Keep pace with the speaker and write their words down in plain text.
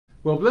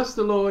Well, bless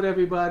the Lord,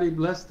 everybody.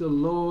 Bless the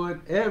Lord,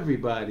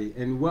 everybody,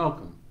 and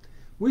welcome.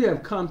 We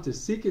have come to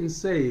seek and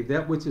save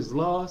that which is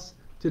lost,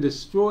 to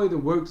destroy the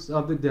works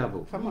of the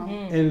devil,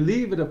 and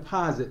leave a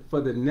deposit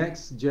for the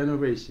next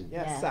generation.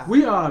 Yes, sir.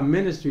 We are a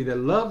ministry that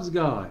loves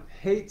God,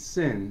 hates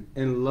sin,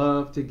 and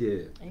love to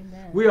give.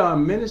 Amen. We are a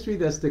ministry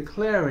that's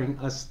declaring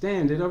a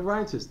standard of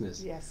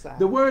righteousness. Yes, sir.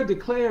 The word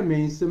declare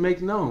means to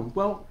make known.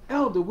 Well,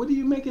 Elder, what are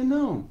you making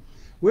known?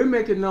 We're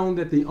making known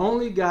that the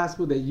only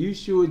gospel that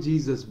Yeshua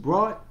Jesus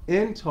brought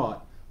and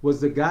taught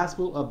was the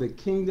gospel of the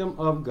kingdom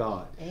of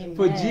God. Amen.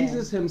 For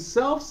Jesus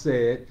himself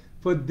said,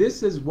 "For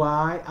this is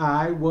why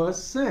I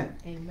was sent."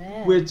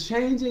 Amen. We're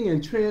changing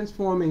and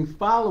transforming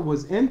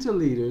followers into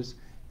leaders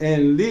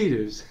and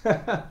leaders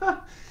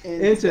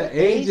into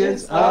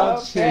agents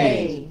of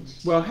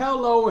change. Well,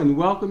 hello and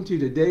welcome to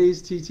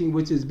today's teaching,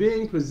 which is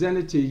being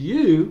presented to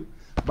you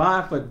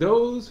by For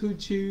Those Who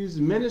Choose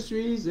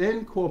Ministries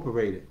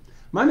Incorporated.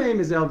 My name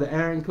is Elder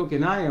Aaron Cook,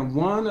 and I am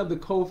one of the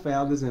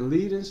co-founders and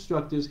lead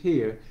instructors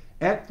here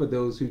at For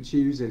Those Who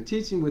Choose. And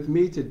teaching with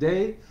me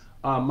today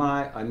are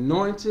my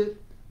anointed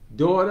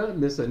daughter,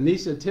 Miss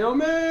Anisha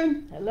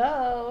Tillman.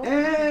 Hello.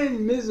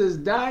 And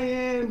Mrs.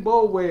 Diane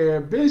Bower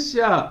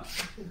Bishop,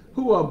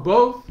 who are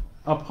both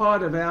a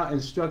part of our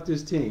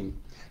instructors team.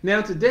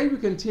 Now today we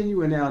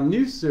continue in our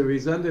new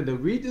series under the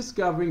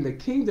Rediscovering the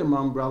Kingdom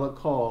umbrella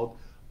called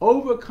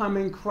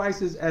Overcoming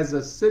Crisis as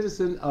a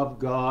Citizen of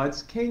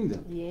God's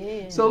Kingdom.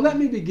 Yeah. So let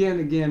me begin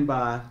again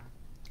by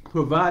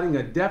providing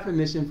a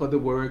definition for the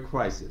word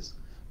crisis.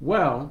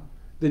 Well,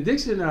 the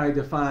dictionary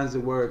defines the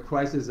word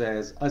crisis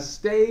as a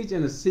stage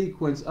in a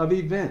sequence of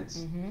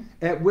events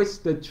at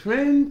which the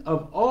trend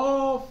of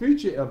all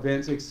future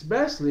events,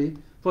 especially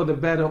for the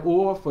better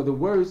or for the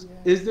worse,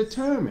 is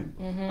determined.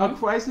 A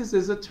crisis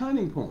is a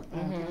turning point.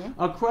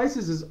 A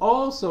crisis is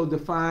also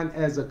defined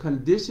as a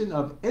condition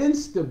of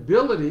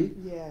instability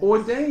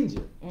or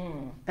danger,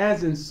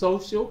 as in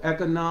social,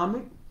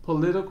 economic,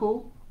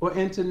 political, or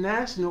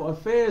international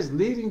affairs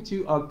leading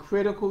to a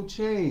critical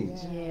change.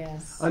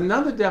 Yes.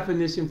 Another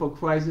definition for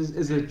crisis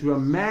is a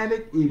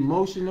dramatic,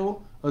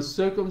 emotional, or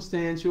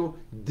circumstantial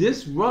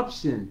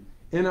disruption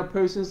in a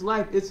person's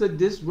life. It's a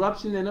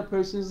disruption in a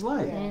person's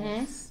life.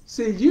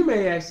 See, you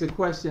may ask the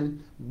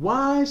question,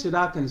 why should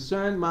I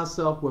concern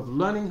myself with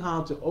learning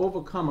how to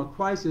overcome a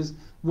crisis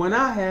when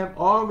I have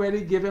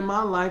already given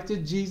my life to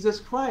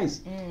Jesus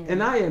Christ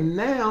and I am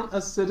now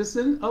a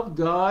citizen of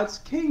God's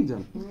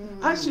kingdom?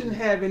 I shouldn't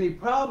have any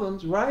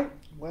problems, right?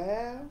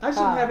 Well, I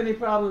shouldn't have any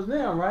problems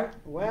now, right?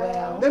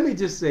 well. Let me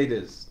just say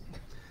this.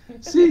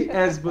 See,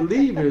 as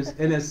believers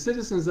and as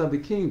citizens of the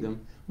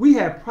kingdom, we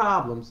have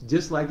problems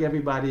just like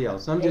everybody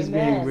else. I'm just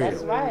being Amen. real.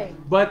 That's right.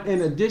 But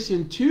in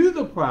addition to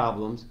the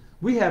problems,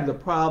 we have the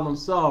problem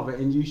solver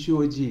in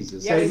Yeshua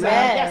Jesus. Yes, Amen.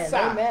 sir. Yes, sir.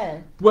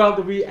 Amen. Well,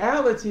 the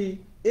reality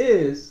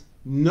is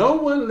no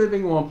one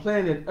living on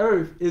planet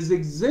Earth is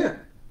exempt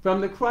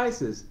from the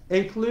crisis,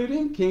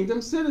 including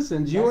kingdom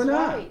citizens, you That's and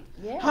right.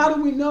 I. Yeah. How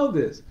do we know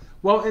this?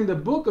 Well, in the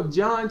book of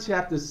John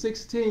chapter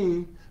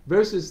 16,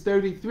 verses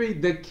 33,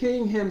 the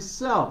King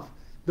himself,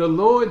 the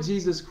Lord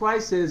Jesus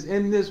Christ says,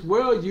 "In this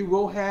world you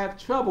will have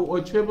trouble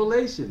or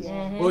tribulations,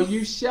 or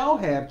you shall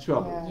have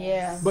trouble.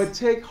 Yeah. But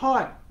take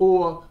heart,"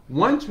 or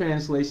one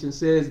translation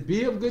says,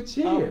 "Be of good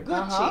cheer,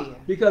 Good cheer.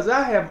 because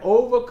I have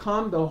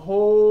overcome the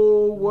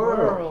whole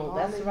world."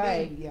 That's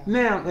right. Hallelujah.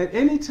 Now, at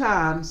any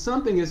time,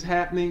 something is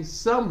happening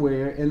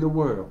somewhere in the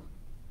world.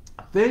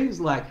 Things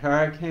like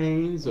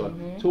hurricanes or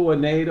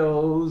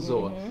tornadoes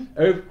or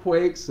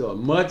earthquakes or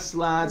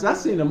mudslides. I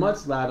seen a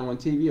mudslide on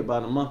TV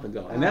about a month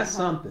ago, and that's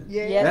something.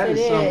 Yes, That it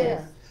is something.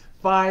 is.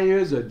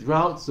 Fires or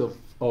droughts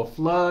or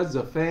floods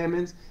or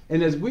famines.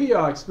 And as we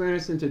are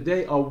experiencing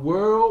today, a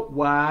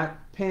worldwide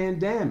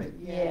pandemic.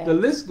 Yeah. The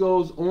list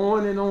goes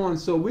on and on,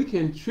 so we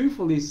can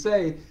truthfully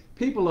say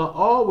people are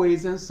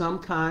always in some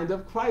kind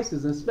of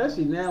crisis,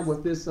 especially now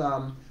with this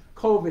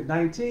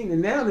COVID-19, and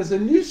now there's a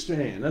new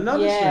strand,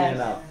 another strand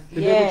out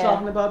that they were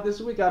talking about this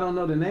week. I don't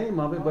know the name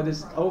of it, but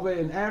it's over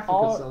in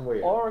Africa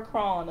somewhere.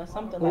 Omicron or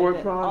something like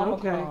that. Omicron,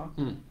 okay.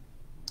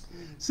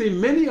 See,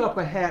 many are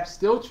perhaps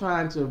still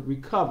trying to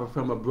recover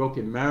from a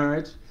broken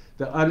marriage,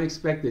 the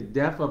unexpected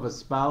death of a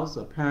spouse,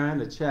 a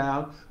parent, a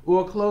child,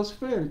 or a close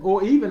friend,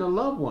 or even a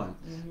loved one.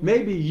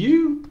 Maybe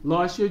you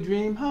lost your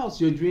dream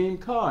house, your dream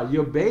car,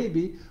 your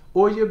baby,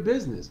 or your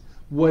business.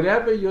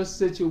 Whatever your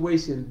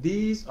situation,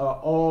 these are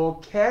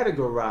all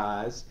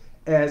categorized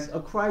as a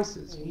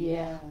crisis.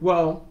 Yeah.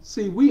 Well,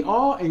 see, we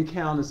all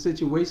encounter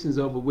situations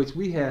over which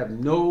we have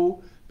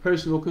no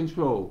personal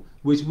control,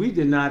 which we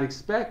did not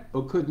expect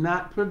or could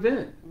not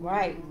prevent.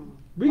 Right.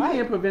 We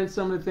can't prevent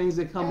some of the things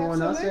that come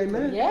on us,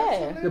 amen?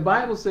 Yeah. The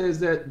Bible says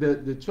that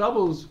the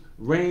troubles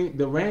rain,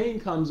 the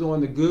rain comes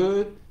on the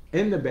good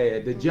and the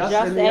bad, the just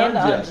and the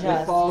unjust.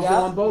 It falls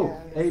on both.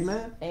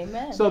 Amen?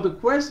 Amen. So the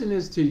question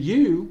is to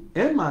you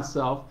and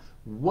myself,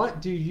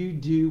 what do you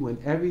do when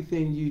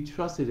everything you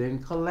trusted in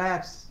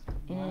collapses?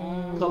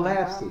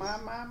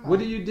 What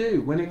do you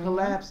do when it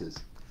collapses?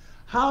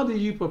 How do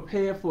you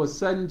prepare for a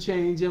sudden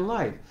change in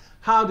life?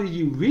 How do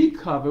you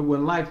recover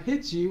when life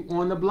hits you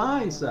on the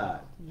blind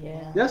side?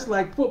 Yeah. That's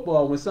like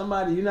football. When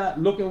somebody, you're not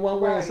looking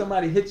one way and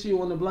somebody hits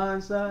you on the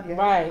blind side. Yeah.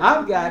 Right.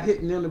 I've got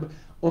hit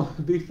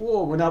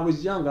before when I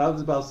was younger. I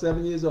was about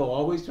 7 years old,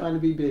 always trying to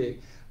be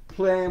big,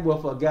 playing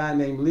with a guy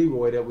named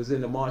Leroy that was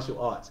in the martial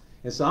arts.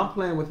 And so I'm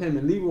playing with him,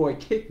 and Leroy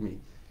kicked me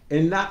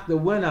and knocked the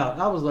wind out.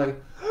 I was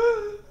like,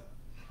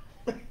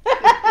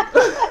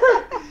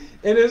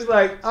 and it's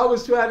like I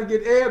was trying to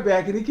get air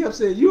back, and he kept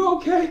saying, "You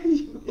okay?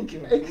 You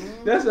okay?"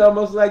 That's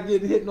almost like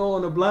getting hit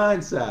on the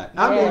blind side.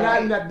 I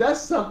mean,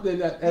 that's something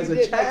that as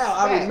a child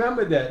I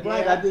remember that.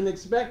 Right, I didn't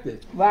expect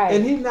it. Right,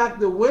 and he knocked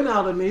the wind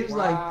out of me. He was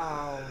like,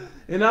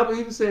 and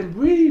he was saying,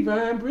 "Breathe,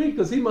 man, breathe,"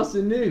 because he must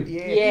have knew.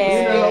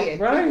 Yeah,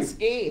 right.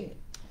 Scared.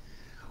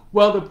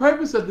 Well, the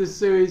purpose of this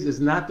series is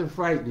not to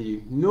frighten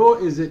you, nor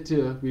is it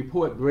to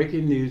report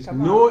breaking news,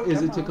 nor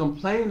is it to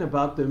complain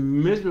about the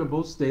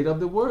miserable state of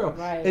the world.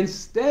 Right.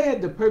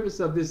 Instead, the purpose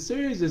of this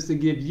series is to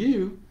give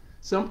you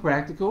some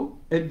practical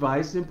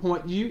advice and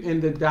point you in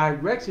the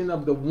direction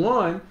of the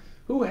one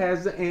who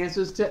has the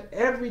answers to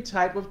every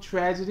type of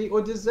tragedy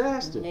or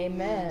disaster.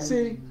 Amen.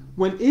 See,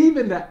 when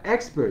even the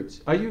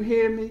experts, are you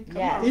hearing me?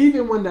 Yes.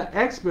 Even when the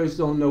experts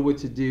don't know what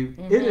to do,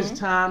 it is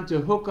time to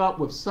hook up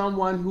with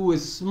someone who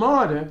is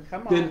smarter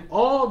than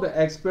all the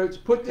experts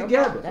put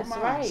together. That's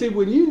right. See,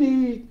 when you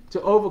need to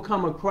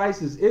overcome a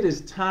crisis, it is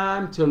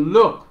time to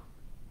look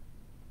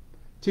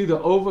to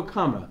the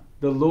overcomer,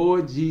 the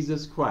Lord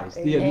Jesus Christ,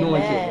 the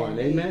anointed one.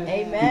 Amen?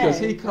 Amen. Because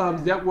he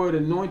comes, that word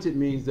anointed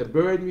means the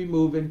burden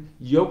removing,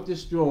 yoke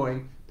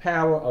destroying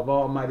power of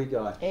Almighty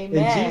God.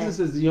 Amen. And Jesus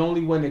is the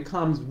only one that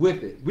comes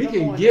with it. We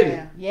can get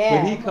it,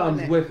 but he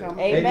comes with it.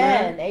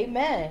 Amen.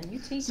 Amen. You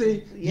teach.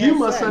 See, you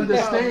must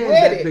understand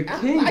that the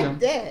kingdom.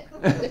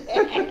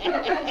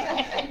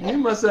 You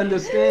must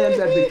understand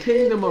that the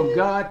kingdom of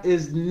God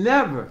is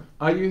never,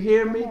 are you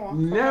hearing me?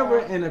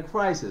 Never in a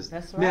crisis.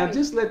 That's right. Now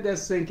just let that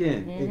sink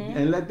in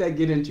and let that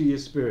get into your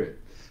spirit.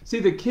 See,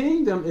 the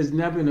kingdom is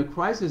never in a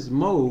crisis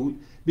mode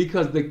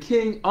because the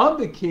king of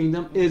the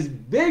kingdom is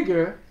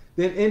bigger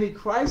than any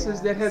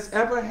crisis that has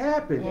ever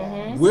happened,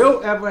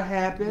 will ever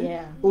happen,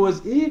 or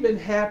is even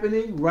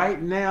happening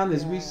right now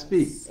as we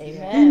speak.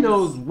 Amen. He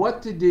knows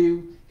what to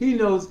do. He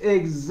knows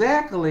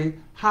exactly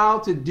how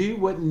to do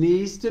what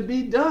needs to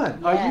be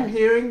done. Are you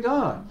hearing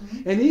God?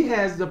 And he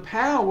has the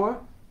power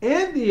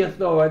and the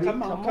authority to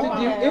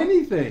do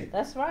anything.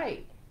 That's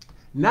right.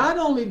 Not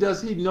only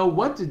does he know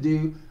what to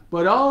do,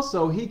 but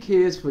also he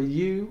cares for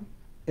you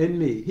and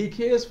me. He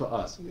cares for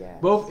us,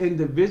 both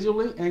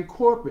individually and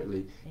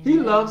corporately. He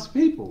loves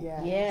people.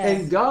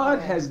 And God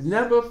has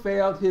never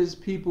failed his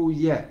people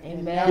yet.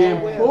 Amen.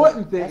 The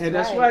important thing, and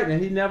that's right,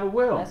 and he never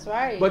will. That's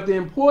right. But the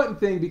important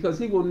thing, because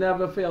he will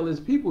never fail his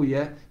people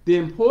yet, the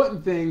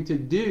important thing to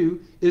do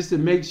is to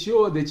make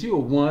sure that you are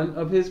one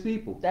of his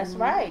people. That's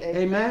right.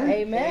 Amen?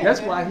 Amen.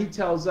 That's why he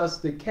tells us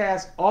to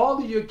cast all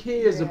of your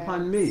cares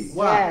upon me.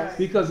 Why?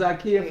 Because I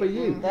care for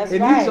you. That's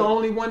and right. he's the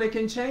only one that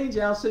can change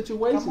our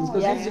situations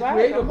because he's the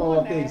creator of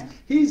all things.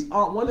 He's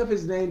one of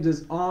his names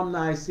is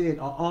omniscient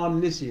or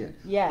omniscient.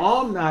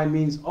 Omni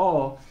means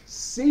all.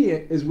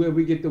 Seeing is where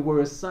we get the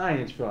word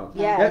science from.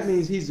 That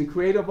means he's the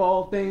creator of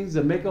all things,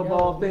 the maker of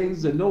all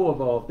things, the knower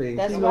of all things.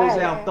 That's he knows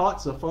right. our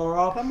thoughts are far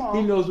off.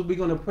 He knows what we're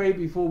going to pray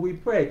before we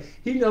pray.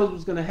 He knows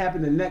what's going to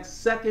happen the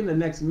next second, the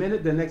next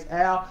minute, the next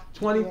hour,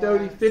 20,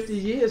 30, 50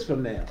 years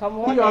from now.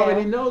 He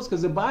already knows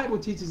because the Bible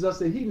teaches us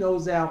that he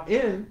knows our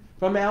end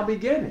from our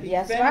beginning.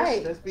 That's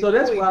right. So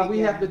that's why we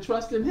have to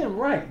trust in him.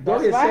 Right. Go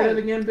ahead, say that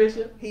again,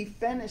 Bishop. He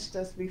finished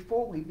us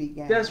before we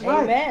began. That's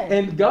right. Amen.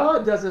 And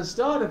God doesn't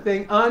start a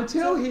thing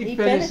until he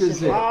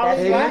finishes it.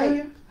 That's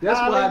right. That's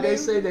why they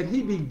say that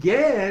he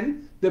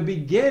began the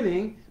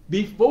beginning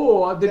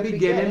before the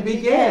beginning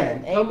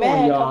began. Amen. Come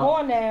on, y'all. Come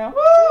on now.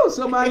 Woo!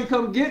 Somebody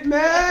come get me.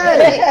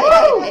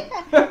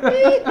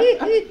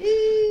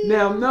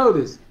 Now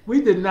notice,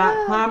 we did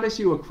not promise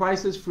you a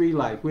crisis-free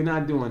life. We're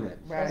not doing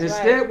that. That's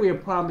Instead, we are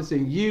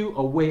promising you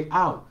a way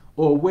out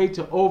or a way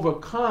to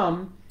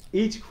overcome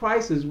each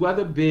crisis,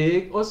 whether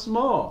big or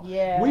small.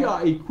 We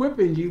are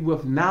equipping you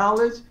with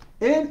knowledge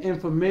and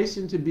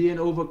information to be an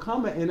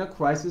overcomer in a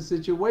crisis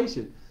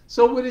situation.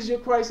 So what is your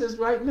crisis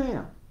right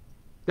now?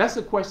 That's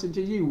a question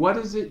to you. What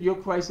is it, your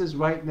crisis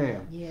right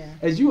now?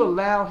 As you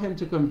allow him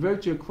to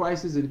convert your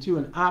crisis into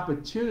an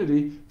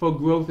opportunity for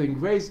growth and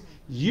grace,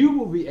 you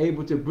will be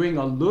able to bring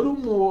a little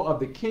more of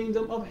the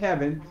kingdom of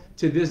heaven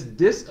to this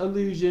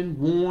disillusioned,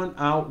 worn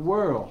out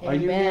world. Are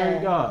you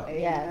hearing God?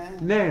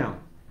 Yes. Now,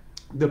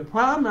 the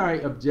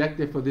primary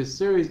objective for this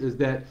series is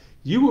that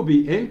you will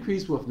be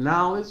increased with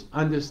knowledge,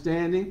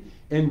 understanding,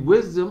 and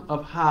wisdom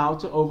of how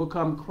to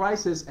overcome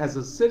crisis as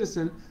a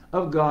citizen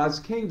of God's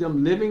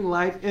kingdom, living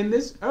life in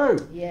this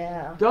earth.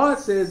 God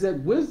says that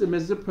wisdom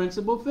is the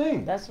principal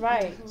thing. That's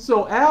right.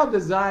 So our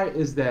desire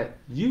is that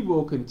you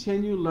will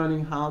continue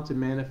learning how to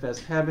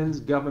manifest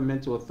heaven's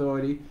governmental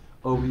authority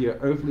over your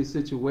earthly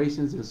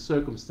situations and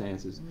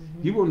circumstances.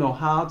 You will know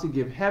how to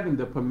give heaven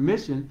the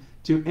permission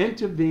to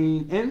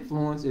intervene,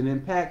 influence, and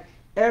impact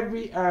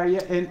every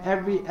area and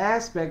every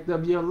aspect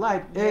of your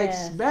life,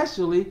 Yes.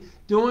 especially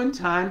during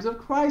times of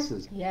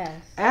crisis. Yes.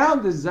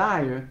 Our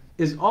desire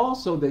is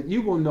also that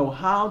you will know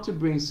how to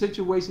bring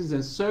situations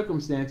and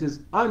circumstances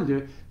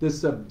under the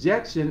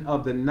subjection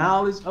of the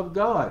knowledge of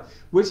God,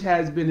 which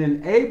has been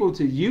enabled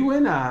to you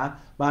and I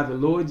by the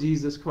Lord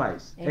Jesus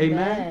Christ.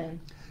 Amen.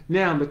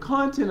 Now, the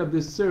content of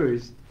this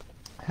series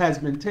has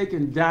been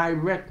taken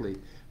directly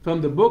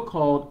from the book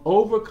called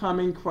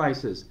Overcoming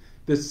Crisis,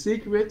 The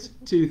Secrets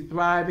to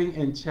Thriving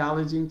in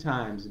Challenging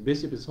Times.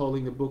 Bishop is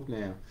holding the book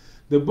now.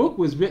 The book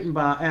was written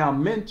by our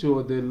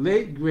mentor, the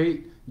late,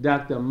 great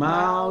Dr.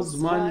 Myles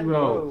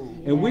Munroe.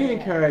 And we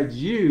encourage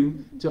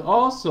you to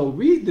also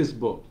read this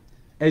book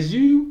as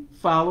you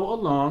follow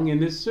along in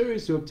this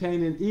series to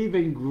obtain an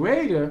even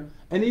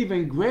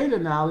greater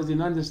knowledge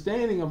and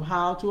understanding of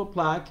how to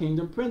apply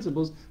kingdom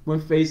principles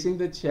when facing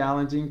the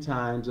challenging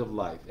times of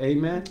life.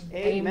 Amen?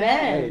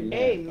 Amen. Amen.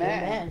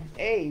 Amen.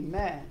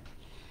 Amen.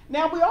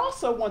 Now, we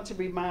also want to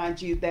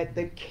remind you that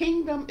the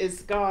kingdom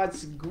is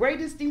God's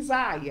greatest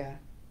desire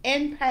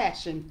and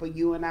passion for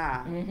you and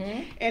I.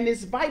 And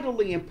it's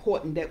vitally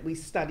important that we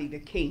study the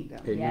kingdom.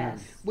 Amen.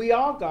 Yes. We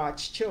are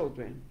God's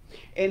children.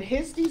 And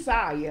his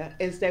desire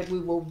is that we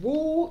will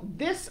rule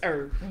this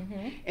earth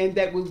and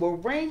that we will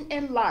reign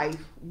in life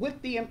with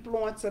the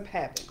influence of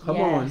heaven. Come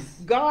on.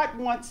 God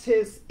wants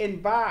the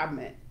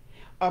environment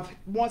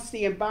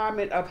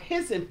of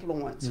his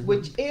influence,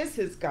 which is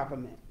his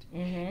government,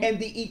 and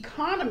the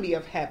economy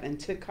of heaven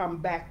to come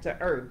back to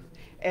earth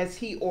as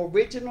he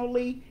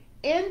originally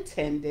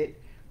intended,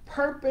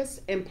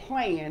 purposed, and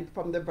planned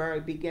from the very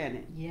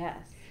beginning. Yes.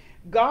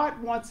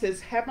 God wants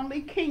his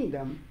heavenly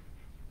kingdom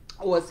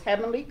or his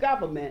heavenly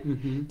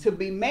government to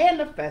be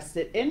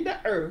manifested in the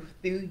earth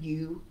through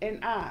you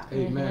and I.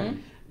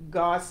 Amen.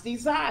 God's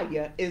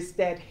desire is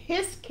that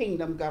his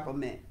kingdom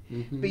government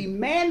be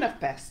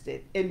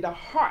manifested in the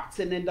hearts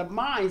and in the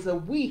minds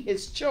of we,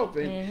 his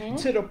children,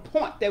 to the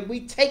point that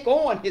we take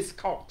on his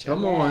culture,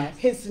 Come on.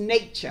 his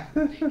nature,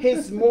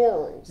 his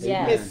morals,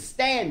 Yes. his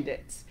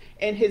standards,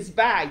 and his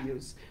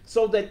values,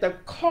 so that the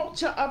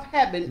culture of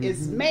heaven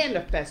is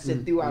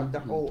manifested throughout the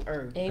whole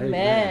earth.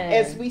 Amen.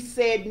 As we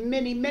said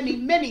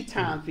many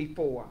times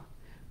before,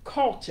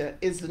 culture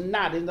is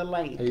not in the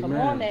land. Come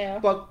on now.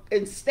 But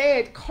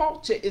instead,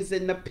 culture is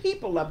in the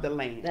people of the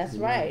land. That's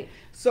right.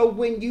 So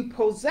when you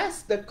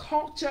possess the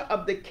culture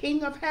of the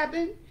King of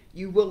Heaven,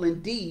 you will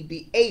indeed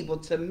be able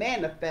to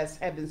manifest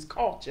heaven's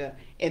culture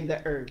in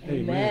the earth.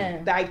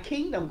 Amen. Thy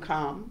kingdom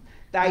come,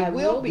 thy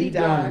will be Be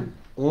done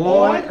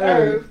on on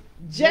earth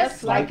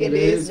just like it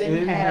is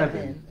in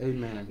heaven.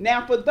 Amen.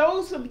 Now, for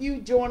those of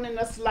you joining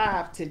us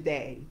live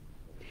today,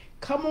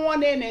 come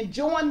on in and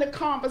join the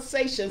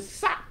conversation.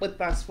 Stop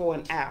with us for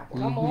an hour.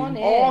 Come on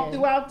in. All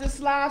throughout this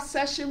live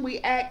session, we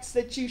ask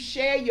that you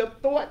share your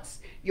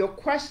thoughts, your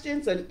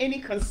questions, and any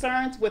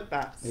concerns with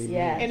us. Amen.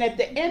 Yes. And at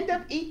the end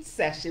of each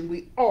session,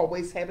 we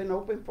always have an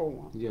open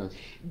forum. Yes.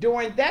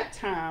 During that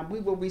time,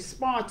 we will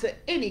respond to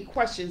any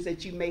questions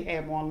that you may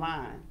have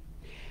online.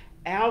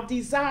 Our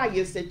desire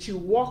is that you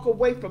walk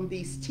away from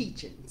these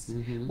teachings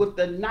with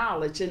the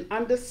knowledge and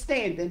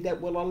understanding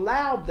that will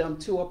allow them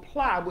to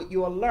apply what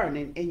you are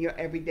learning in your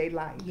everyday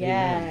life.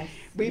 Yes.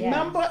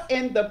 Remember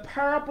in the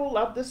parable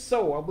of the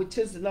sower, which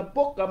is in the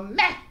book of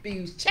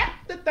Matthew,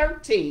 chapter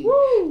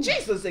 13,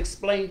 Jesus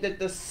explained that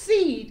the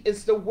seed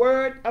is the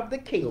word of the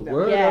The kingdom.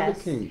 word Yes.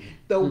 of the king.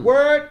 The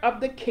word of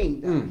the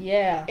kingdom.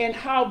 Yeah. And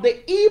how the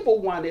evil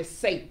one is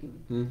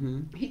Satan.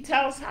 Mm-hmm. He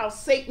tells how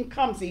Satan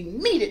comes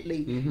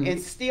immediately and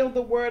steal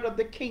the word of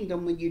the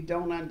kingdom when you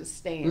don't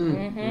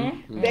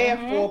understand.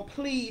 Therefore,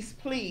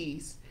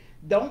 please,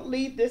 don't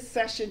leave this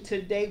session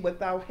today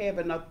without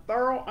having a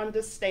thorough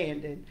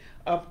understanding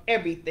of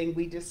everything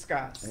we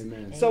discuss.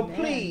 Amen. So Amen.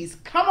 please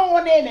come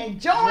on in and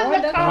join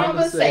the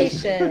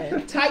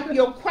conversation. Type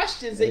your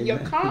questions and your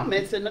Amen.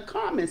 comments in the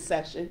comment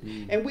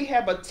section, and we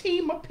have a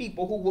team of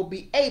people who will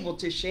be able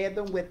to share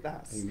them with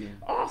us. Amen.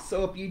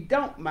 Also, if you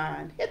don't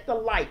mind, hit the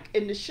like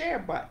and the share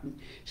button.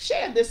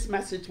 Share this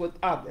message with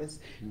others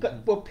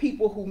for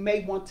people who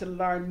may want to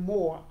learn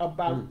more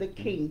about the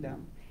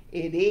kingdom.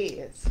 It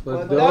is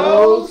For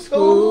those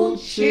who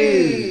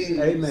choose.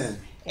 Amen.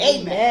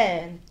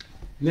 Amen.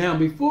 Now,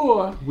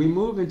 before we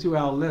move into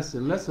our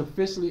lesson, let's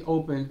officially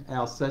open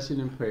our session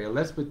in prayer.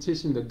 Let's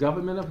petition the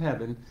government of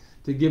heaven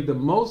to give the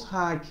Most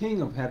High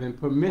King of Heaven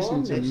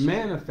permission to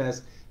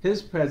manifest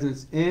his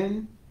presence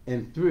in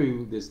and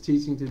through this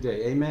teaching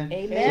today. Amen.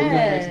 Amen. So we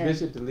ask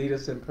Bishop to lead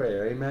us in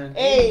prayer. Amen.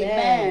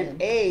 Amen.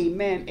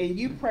 Amen. And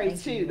you pray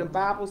Thank too. you, The Lord.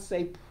 Bible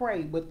say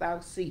pray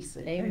without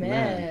ceasing.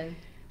 Amen.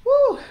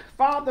 Woo.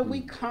 Father,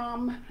 we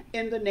come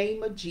in the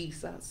name of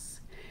Jesus.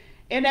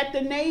 And at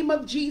the name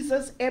of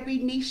Jesus, every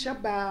knee shall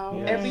bow,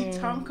 Yes. every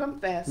tongue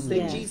confess that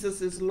Yes.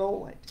 Jesus is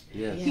Lord.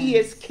 Yes. He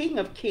is King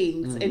of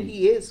kings and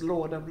he is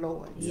Lord of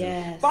lords.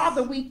 Yes.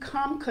 Father, we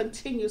come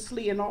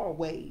continuously in all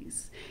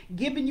ways,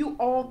 giving you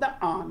all the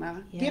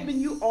honor, Yes. giving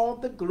you all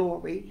the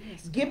glory,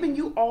 Yes, giving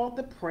you all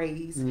the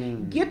praise,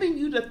 giving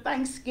you the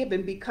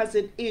thanksgiving because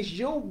it is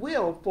your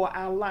will for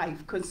our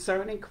life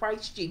concerning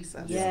Christ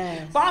Jesus.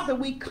 Yes. Father,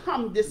 we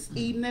come this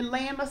evening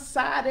laying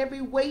aside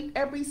every weight,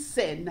 every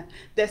sin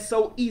that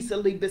so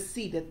easily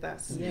beseeteth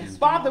us. Yes,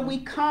 Father, we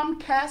come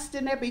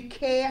casting every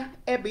care,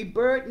 every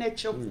burden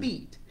at your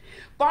feet.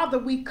 Father,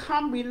 we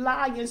come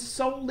relying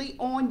solely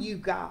on you,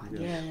 God.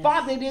 Yes.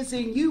 Father, it is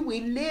in you we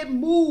live,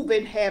 move,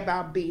 and have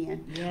our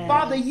being. Yes.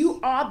 Father, you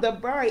are the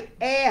very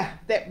air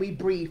that we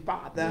breathe,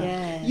 Father.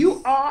 Yes.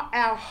 You are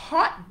our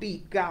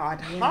heartbeat, God.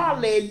 Yes.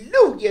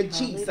 Hallelujah,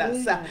 Jesus.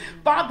 Hallelujah.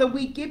 Father,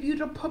 we give you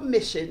the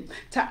permission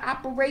to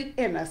operate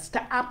in us,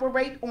 to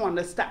operate on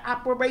us, to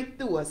operate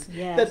through us,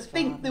 Yes, to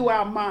think Father. through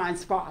our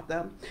minds,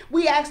 Father.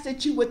 We ask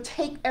that you would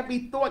take every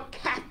thought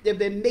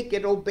captive and make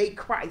it obey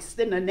Christ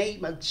in the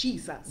name of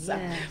Jesus.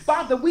 Yes.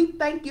 Father, we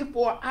thank you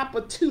for an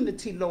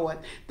opportunity, Lord,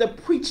 to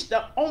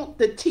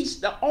teach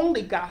the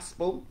only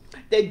gospel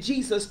that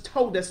Jesus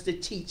told us to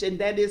teach, and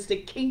that is the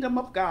kingdom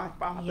of God,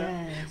 Father.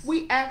 Yes.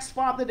 We ask,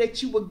 Father,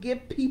 that you would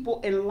give people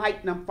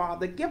enlightenment,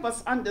 Father. Give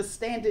us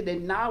understanding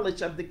and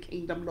knowledge of the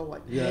kingdom,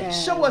 Lord.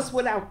 Yes. Show us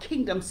what our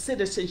kingdom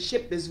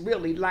citizenship is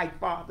really like,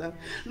 Father.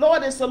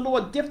 Lord, it's a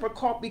little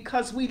difficult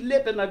because we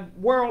live in a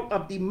world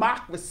of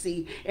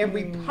democracy and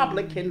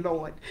Republican,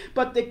 Lord.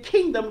 But the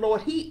kingdom,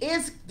 Lord, he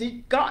is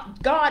the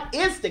God. God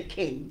is the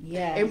king.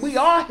 Yes. And we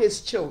are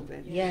his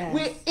children. Yes.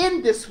 We're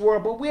in this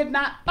world, but we're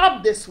not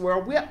of this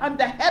world. We're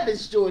under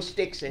heaven's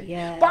jurisdiction.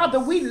 Yes. Father,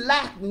 we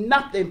lack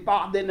nothing,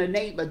 Father, in the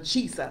name of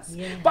Jesus.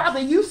 Yes. Father,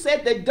 you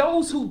said that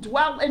those who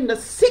dwell in the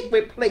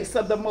secret place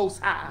of the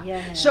Most High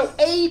Yes. shall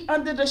aid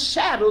under the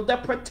shadow, the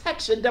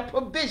protection, the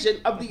provision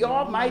of the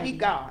Almighty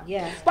God.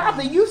 Yes.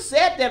 Father, you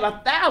said that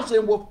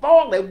 1,000 will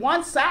fall at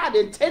one side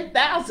and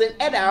 10,000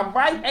 at our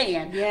right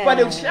hand, but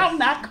it Yes. shall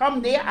not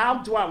come near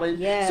our dwelling.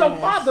 Yes. So,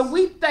 Father,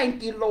 we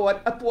thank you, Lord,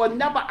 for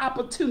another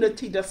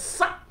opportunity to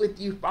sup with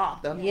you,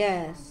 Father.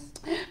 Yes.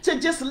 To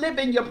just live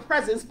in your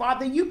presence,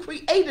 Father. You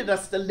created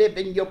us to live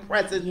in your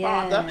presence, Yes.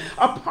 Father.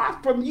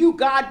 Apart from you,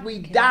 God, we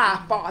die,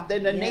 Father,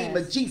 in the name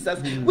of Yes. Jesus.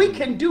 We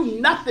can do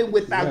nothing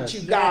without Yes.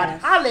 you, God.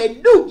 Yes.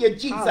 Hallelujah,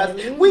 Jesus.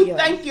 Hallelujah. We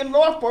thank you,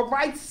 Lord, for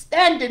right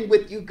standing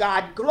with you,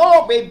 God.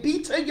 Glory be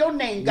to your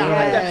name, God.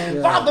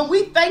 Yes. Father,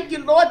 we thank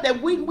you, Lord,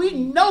 that we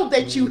know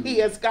that you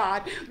hear us,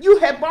 God. You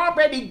have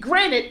already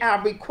granted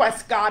our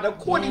request, God,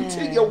 according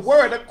to your Yes.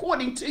 word,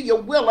 according to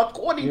your will,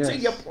 according to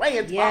Yes. your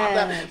plans, Yes.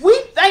 Father. We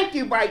thank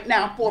you right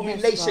now for Yes,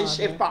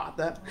 relationship,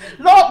 Father.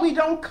 Lord, we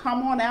don't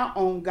come on our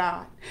own,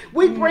 God.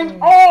 We bring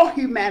all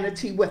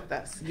humanity with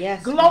us.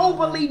 Yes,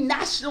 Globally,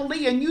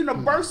 nationally, and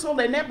universal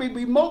in every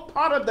remote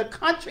part of the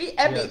country,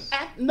 every Yes.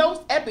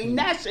 ethnos, every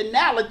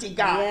nationality,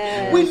 God.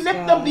 Yes, We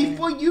lift them God.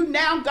 before you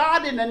now,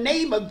 God, in the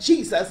name of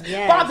Jesus.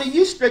 Yes. Father,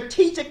 you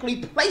strategically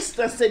placed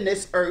us in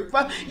this earth.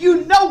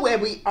 You know where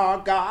we are,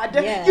 God.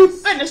 Yes. You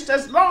finished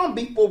us long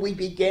before we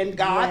began,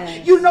 God.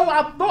 Yes. You know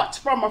our thoughts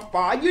from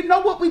afar. You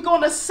know what we're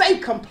going to say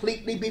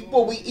completely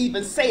before we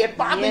even say it.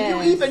 Father,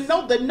 Yes. you even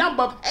know the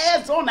number of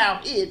hairs on our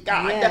head,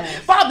 God. Yes.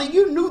 Father,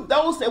 you knew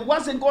those that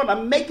wasn't going to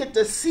make it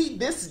to see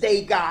this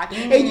day, God.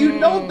 And you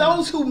know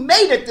those who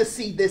made it to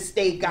see this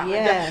day, God.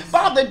 Yes.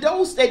 Father,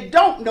 those that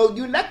don't know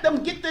you, let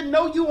them get to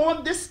know you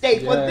on this day.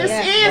 For Yes. this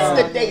Yes, is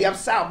Father. the day of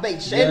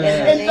salvation.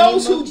 Yes. And In the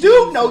those name who of do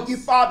Jesus. know you,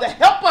 Father,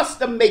 help us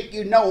to make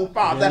you known,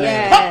 Father.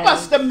 Yes. Help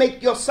us to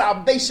make your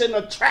salvation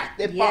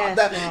attractive, Yes,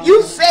 Father. Father.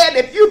 You said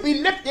if you be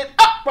lifted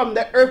up from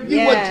the earth, you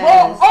would Yes.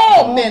 draw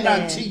all men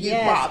men. unto you,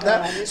 Yes,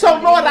 Father. God. In So,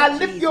 the Lord, name I of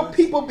lift your Jesus.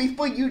 people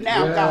before you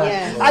now, Yes, God.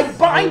 Yes. I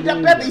bind up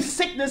Hallelujah. every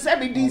sickness,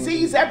 every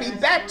disease, every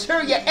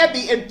bacteria,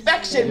 every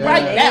infection Yes.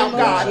 right now, In the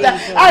name of God.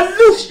 Jesus. I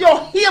loose your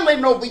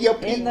healing over your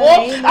In the people.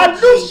 name I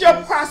of loose your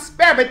Jesus.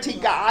 prosperity,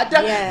 God.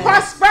 Yes.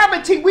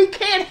 Prosperity, we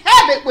can't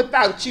have it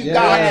without you,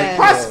 God. Yes.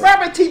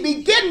 Prosperity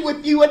begin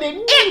with you and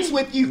it ends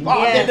with you,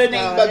 Father, Yes, in the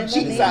name God. of In the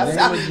Jesus.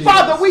 name of Jesus.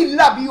 Father, we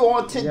love you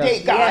on today,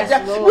 Yes. God.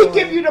 Yes, We Lord.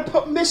 give you the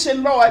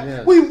permission, Lord.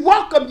 Yes. We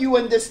welcome you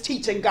in this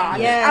teaching, God.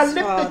 Yes, I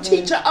lift Father. the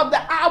teacher of the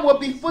hour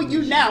before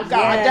you now,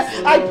 God.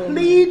 Yes, I Lord.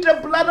 plead the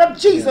blood of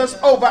Jesus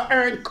over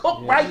Aaron Cook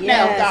right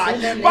now, Yes, God.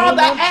 in the name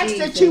Father, of I ask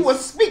that Jesus. you will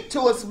speak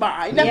to his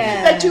mind,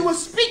 Yes. that you will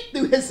speak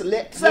through his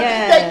lips,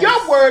 Yes. that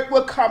your word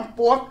will come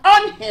forth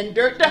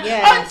unhindered,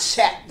 Yes.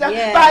 unchecked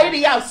Yes. by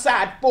any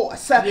outside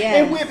force. Yes.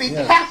 And we'll be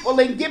Yes. careful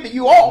in giving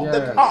you all the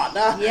Yes.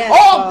 honor, Yes,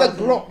 all the Father.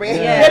 glory,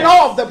 Yes. and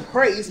all the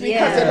praise,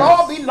 because it Yes.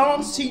 all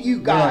belongs to you,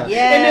 God.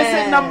 Yes. And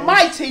it's in the Yes.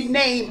 mighty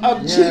name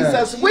of Yes.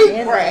 Jesus we In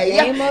the pray.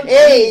 name of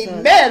Jesus.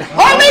 Amen.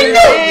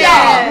 Hallelujah.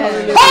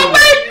 Yes.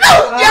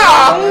 Hallelujah.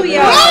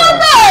 Hallelujah.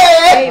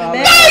 Glory.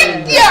 Amen.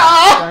 Thank you.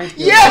 Thank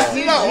you, Yes,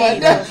 Thank you,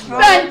 Lord. Jesus.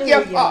 Thank you,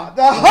 Hallelujah.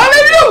 Father.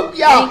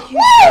 Hallelujah. Thank you,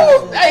 Woo.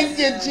 Jesus. Thank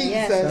you, Yes,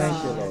 Jesus.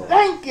 Thank you, Lord.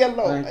 Thank you,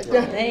 Lord. Thank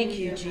you. Thank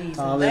you, Jesus.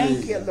 Hallelujah.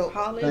 Thank you, Lord.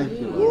 Thank you,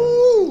 Hallelujah. Lord.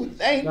 Ooh,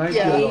 thank Thank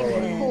you. you, Lord.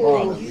 Amen.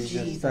 Oh, Thank you, Jesus.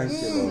 Jesus. Thank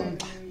you,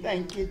 Lord.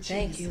 Thank you, Jesus.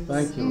 Thank you,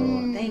 Thank you,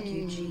 Lord. Lord. Thank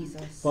you,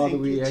 Jesus. Father,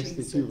 Thank we you, ask that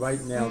you Jesus.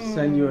 right now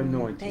send your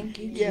anointing. Thank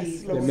you, Yes,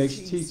 Jesus. Lord. That makes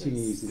Jesus. teaching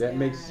easy. That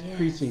makes Yes.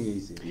 preaching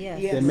easy. Yes.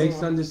 Yes, That makes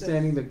Lord.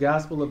 understanding the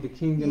gospel of the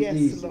kingdom Yes,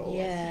 easy. Lord.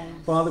 Yes.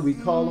 Father, we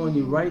call on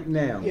you right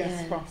now. Yes,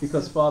 Yes. Father.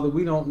 Because, Father,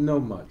 we don't know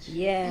much.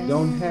 Yes.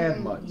 Don't have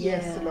much.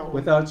 Yes, Yeah. Lord.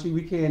 Without you,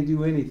 we can't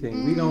do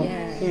anything. We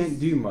Yes. can't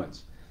do much.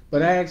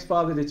 But I ask,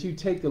 Father, that you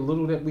take the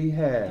little that we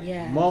have,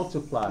 Yes.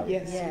 multiply it,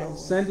 Yes, Yes. Lord.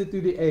 send it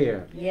through the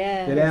air,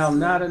 Yes. that our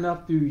not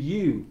enough through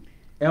you,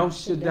 El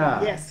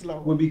Shaddai, Yes,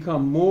 Lord. will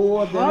become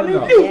more than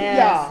enough Hallelujah.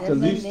 Yes. to In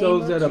the loose name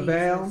those of that are Jesus.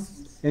 bound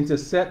and to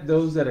set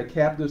those that are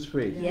captives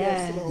free.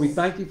 Yes. Lord. We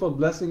thank you for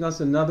blessing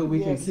us another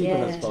week and Yes, keeping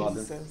yes. us, Father.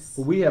 Jesus.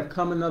 For we have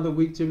come another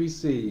week to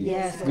receive.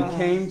 Yes, We God.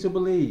 came to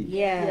believe.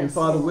 Yes. And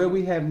Father, Lord. where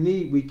we have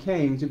need, we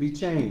came to be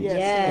changed. Yes,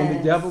 Yes. And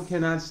the devil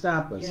cannot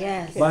stop us.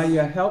 Yes. By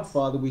your help,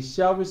 Father, we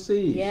shall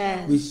receive.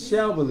 Yes. We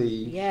shall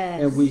believe.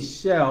 Yes. And we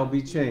shall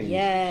be changed.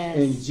 Yes.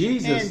 In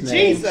Jesus' In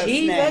name. Jesus'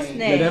 Jesus' name.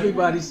 name. Let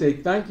everybody say,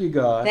 thank you,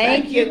 God.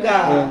 Thank you, And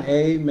God.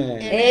 amen.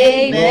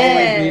 Amen.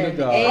 Glory be to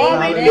God.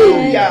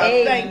 Hallelujah.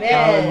 Amen. Thank you.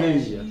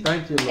 Hallelujah.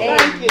 Thank you, Lord.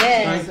 Thank you,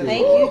 Amen. Jesus.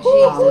 Thank you,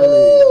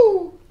 Hallelujah.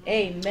 Woo.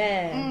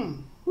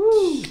 Amen.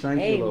 Mm.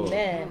 Thank you, Lord.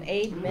 Amen.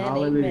 Amen.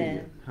 Hallelujah.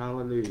 Amen.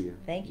 Hallelujah.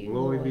 Thank you,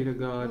 Glory Lord. be to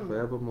God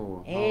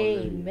forevermore. Hallelujah.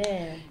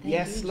 Amen. Thank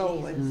Yes, you,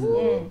 Lord.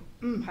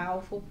 Jesus.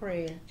 Powerful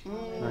prayer. Thank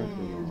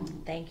you,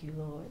 Lord. Thank you,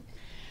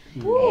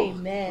 Lord. Woo.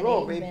 Amen.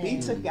 Glory Amen. be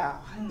to God.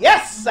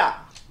 Yes, sir.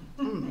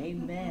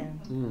 Amen.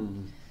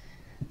 Mm.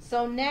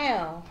 So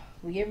now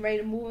we're getting ready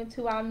to move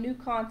into our new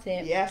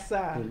content. Yes,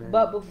 sir. Amen.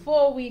 But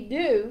before we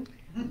do,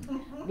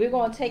 we're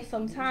going to take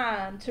some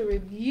time to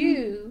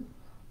review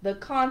the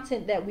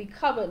content that we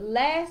covered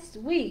last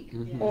week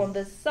on the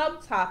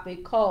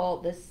subtopic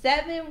called the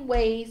 7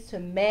 ways to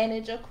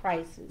manage a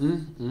crisis.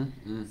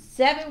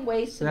 7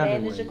 ways to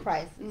manage a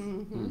crisis.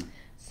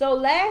 So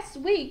last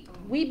week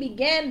we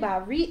began by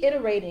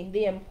reiterating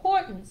the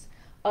importance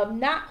of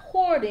not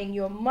hoarding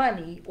your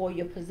money or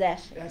your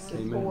possessions. That's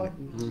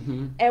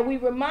important. And we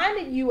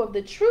reminded you of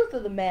the truth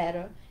of the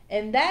matter,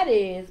 and that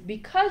is,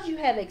 because you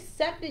have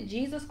accepted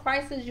Jesus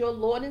Christ as your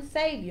Lord and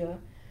Savior,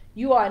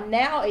 you are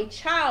now a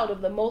child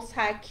of the Most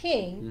High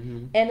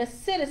King and a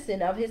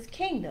citizen of His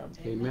kingdom.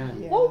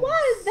 Amen. Yeah. Well,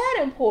 why is that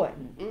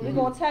important? We're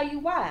going to tell you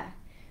why.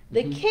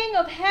 The King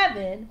of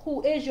Heaven,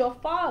 who is your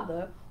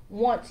Father,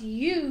 wants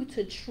you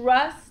to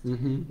trust,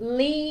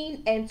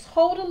 lean, and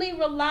totally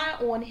rely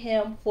on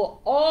Him for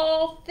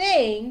all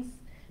things,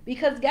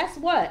 because guess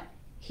what?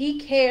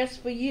 He cares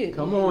for you.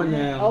 Come on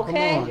now.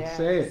 Okay? Come on.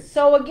 Say it.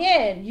 So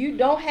again, you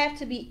don't have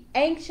to be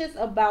anxious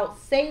about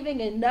saving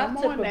enough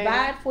Come to on provide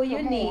now. for your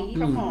Come on, needs.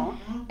 Come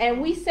on. And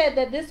we said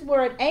that this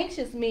word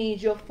anxious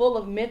means you're full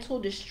of mental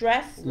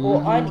distress or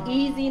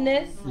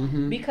uneasiness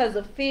because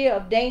of fear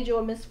of danger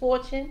or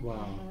misfortune.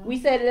 Wow. We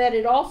said that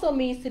it also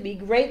means to be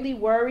greatly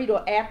worried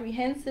or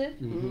apprehensive.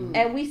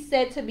 And we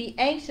said to be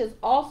anxious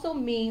also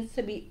means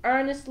to be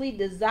earnestly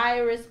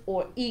desirous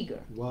or eager.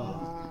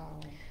 Wow.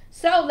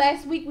 So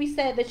last week we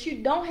said that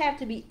you don't have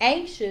to be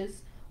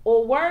anxious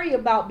or worry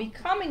about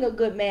becoming a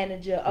good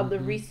manager of the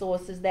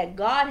resources that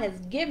God has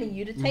given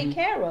you to take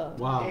care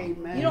of. Wow.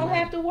 Amen. You don't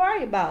have to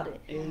worry about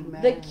it.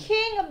 Amen. The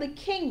King of the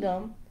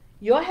kingdom,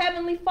 your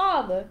heavenly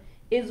Father,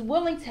 is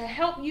willing to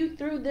help you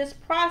through this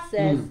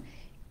process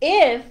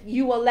if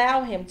you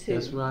allow Him to.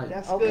 That's right.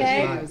 That's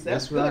Okay. good news.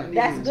 That's good right. news.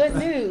 That's good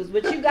news,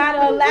 but you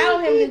gotta allow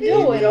Him to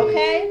do it,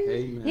 okay?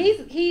 Amen.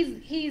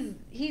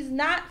 He's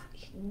not.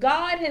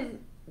 God has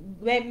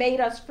made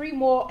us free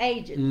moral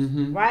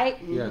agents, right?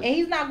 Yes. And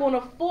He's not going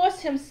to force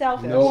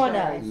Himself That's on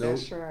right. us. Nope.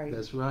 That's right.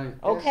 That's right.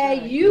 Okay,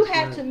 right. you That's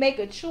have right. to make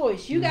a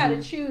choice. You got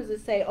to choose and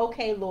say,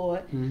 okay,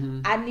 Lord,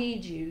 I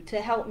need you to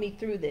help me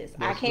through this.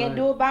 I That's can't right.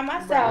 do it by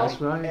myself.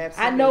 That's right.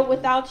 I know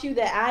without you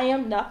that I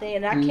am nothing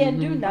and I can't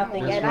do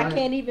nothing, That's and I right.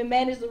 can't even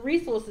manage the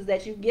resources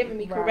that you've given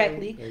me Right.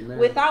 correctly Amen.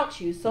 without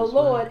you. So That's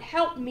Lord, right.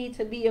 help me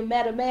to be a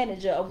meta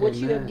manager of what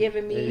you have Amen.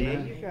 given me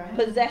Amen. There you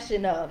go.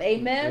 possession of.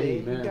 Amen. There you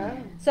Amen. go.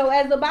 So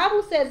as the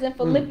Bible says in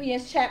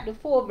Philippians chapter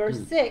 4 verse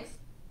 6,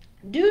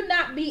 do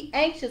not be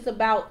anxious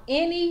about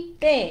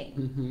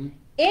anything.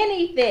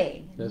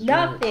 Anything. That's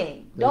nothing.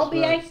 right. Don't That's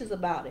be right. anxious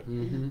about it.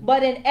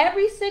 But in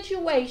every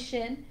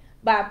situation,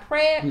 by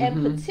prayer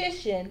and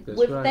petition That's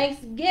with right.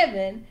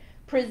 thanksgiving,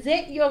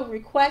 present your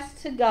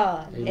request to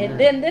God. Amen. And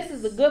then this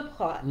is the good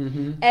part.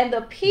 And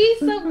the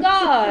peace of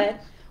God,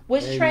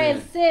 which Amen.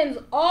 transcends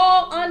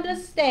all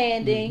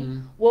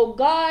understanding, will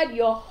guard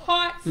your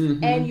hearts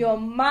and your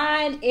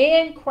mind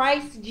in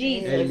Christ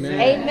Jesus. Amen.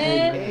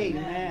 Amen.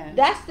 Amen.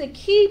 That's the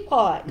key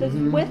part, because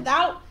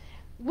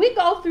we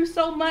go through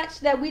so much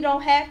that we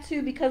don't have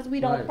to because we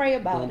don't pray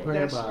about it.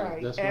 That's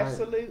right. That's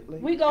Absolutely.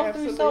 right. We go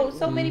through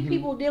so many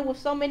people deal with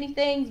so many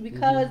things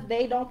because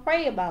they don't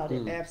pray about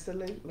it.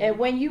 Absolutely. And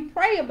when you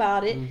pray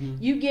about it,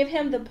 you give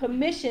him the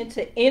permission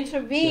to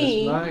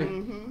intervene,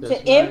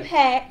 to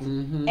impact,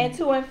 and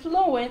to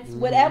influence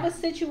whatever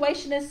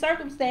situation and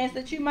circumstance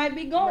that you might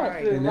be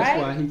going through. And that's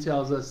why he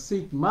tells us,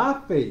 seek my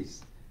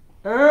face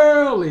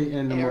early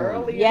in the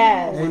morning.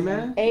 Yes.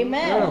 Amen.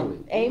 Amen. Early.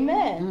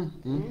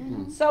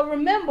 Amen. So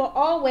remember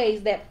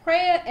always that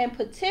prayer and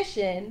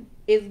petition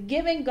is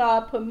giving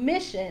God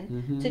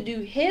permission to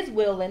do his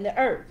will in the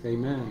earth.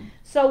 Amen.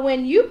 So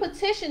when you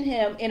petition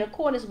him in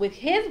accordance with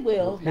his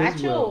will, not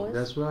yours,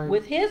 that's right.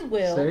 with his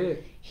will, say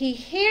it. He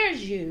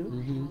hears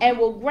you and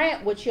will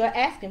grant what you're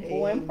asking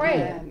for in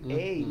prayer.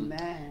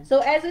 Amen. So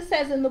as it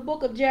says in the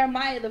book of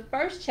Jeremiah, the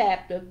 1st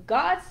chapter,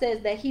 God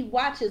says that he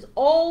watches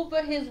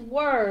over his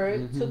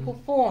word to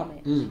perform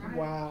it.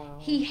 Wow.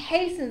 He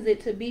hastens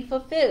it to be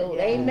fulfilled.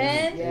 Yes.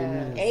 Amen.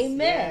 Yes. Amen.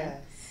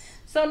 Yes.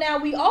 So now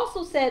we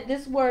also said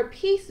this word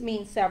peace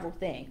means several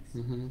things.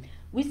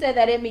 We said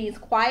that it means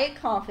quiet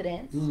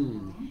confidence.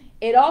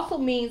 It also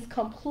means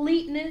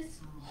completeness,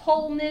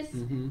 wholeness,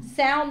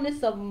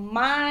 soundness of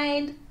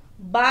mind,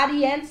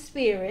 body, and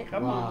spirit.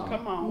 Come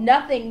on.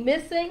 Nothing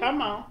missing.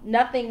 Come on.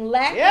 Nothing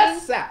lacking.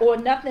 Yes, sir. Or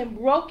nothing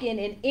broken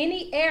in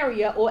any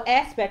area or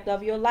aspect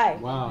of your life.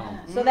 Wow.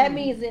 So that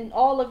means in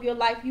all of your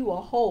life you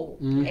are whole.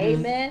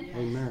 Amen.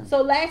 Amen.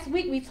 So last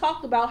week we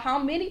talked about how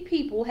many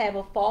people have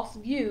a false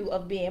view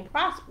of being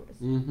prosperous.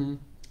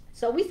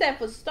 So we said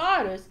for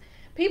starters,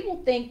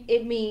 people think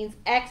it means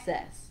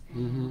excess.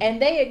 And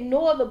they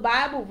ignore the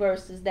Bible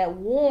verses that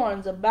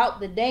warns about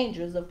the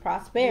dangers of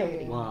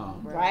prosperity. Wow.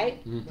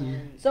 Right?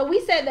 So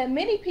we said that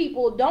many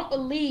people don't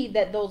believe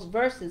that those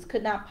verses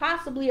could not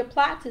possibly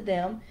apply to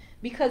them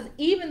because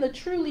even the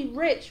truly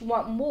rich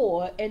want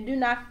more and do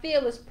not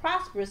feel as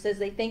prosperous as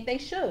they think they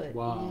should.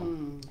 Wow.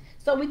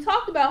 So we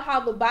talked about how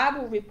the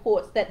Bible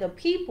reports that the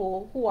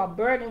people who are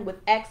burdened with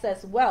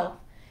excess wealth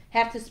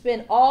have to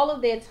spend all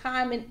of their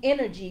time and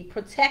energy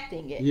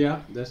protecting it.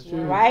 Yeah, that's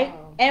true. Right?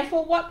 And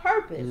for what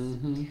purpose?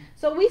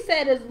 So we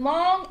said as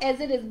long as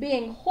it is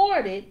being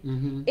hoarded,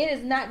 it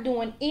is not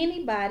doing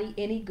anybody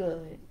any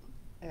good.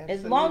 Absolutely.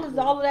 As long as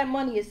all of that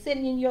money is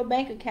sitting in your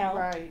bank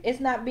account, it's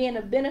not being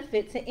a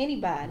benefit to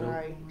anybody.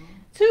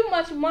 Too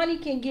much money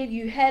can give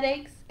you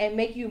headaches and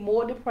make you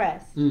more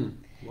depressed.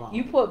 Wow.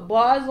 You put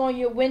bars on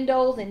your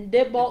windows and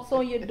deadbolts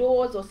on your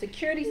doors or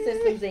security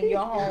systems in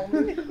your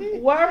home,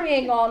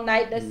 worrying all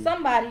night that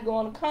somebody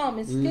going to come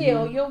and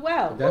steal your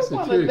wealth. That's Who the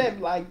want to truth.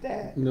 live like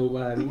that?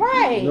 Nobody.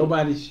 Right.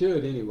 Nobody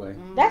should anyway.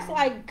 That's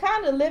like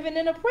kind of living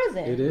in a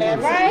prison. It is.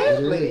 Right?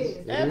 Absolutely. It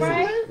is.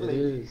 Absolutely.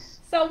 It is.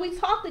 So we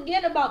talked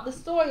again about the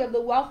story of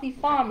the wealthy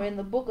farmer in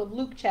the book of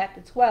Luke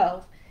chapter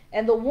 12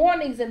 and the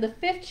warnings in the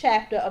 5th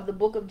chapter of the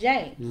book of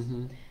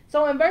James.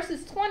 So in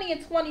verses 20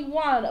 and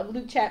 21 of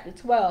Luke chapter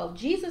 12,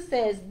 Jesus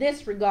says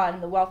this regarding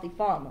the wealthy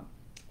farmer.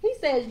 He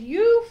says,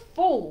 you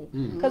fool.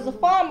 Because the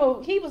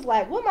farmer, he was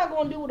like, what am I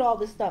going to do with all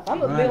this stuff? I'm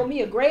going to build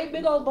me a great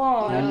big old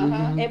barn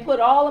and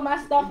put all of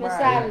my stuff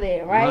inside of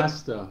there, right? My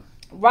stuff.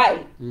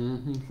 Right.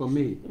 For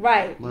me.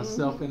 Right.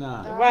 Myself and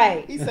I.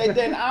 Right. He said,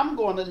 then I'm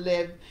going to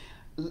live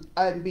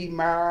and be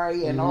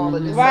married and all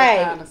of this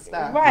kind of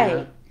stuff. Right.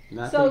 Yeah.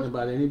 Not thinking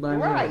about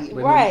anybody else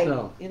but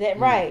himself.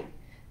 Right.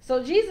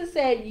 So Jesus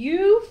said,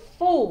 you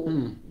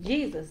fool.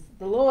 Jesus,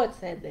 the Lord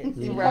said this.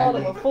 He called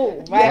him a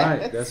fool, right?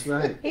 Right, that's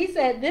right. He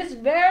said, this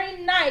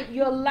very night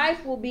your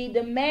life will be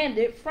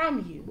demanded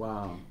from you.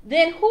 Wow.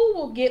 Then who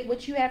will get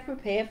what you have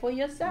prepared for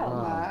yourself?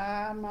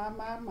 Wow.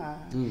 My.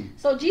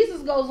 So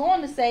Jesus goes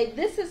on to say,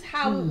 this is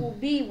how it will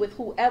be with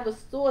whoever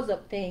stores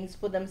up things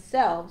for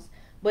themselves,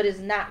 but is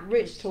not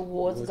rich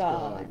towards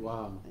God.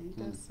 Wow. Ain't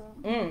that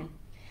so?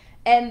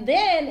 And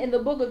then in the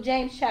book of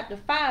James chapter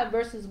 5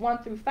 verses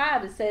 1 through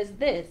 5 it says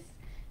this.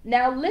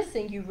 Now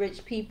listen, you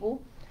rich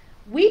people.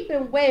 Weep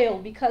and wail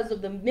because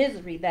of the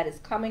misery that is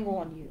coming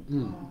on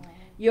you.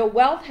 Your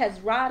wealth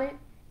has rotted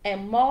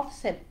and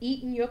moths have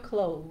eaten your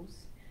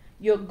clothes.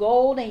 Your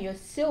gold and your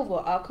silver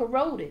are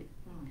corroded.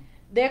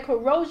 Their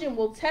corrosion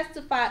will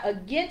testify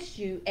against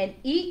you and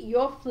eat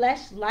your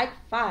flesh like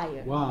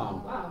fire.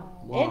 Wow.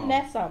 Isn't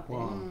that something?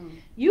 Wow.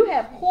 You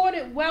have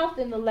hoarded wealth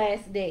in the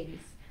last days.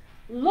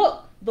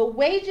 Look, the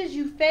wages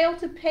you failed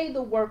to pay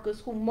the workers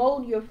who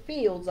mowed your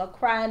fields are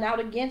crying out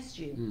against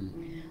you.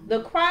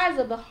 The cries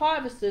of the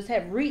harvesters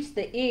have reached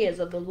the ears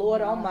of the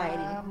Lord Almighty.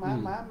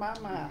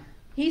 My.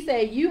 He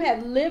said, you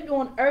have lived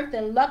on earth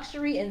in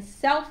luxury and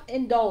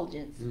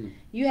self-indulgence.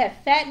 You have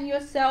fattened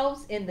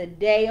yourselves in the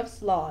day of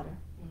slaughter.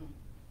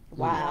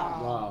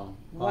 Wow.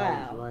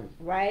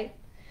 Right?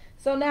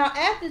 So now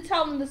after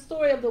telling the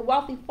story of the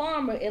wealthy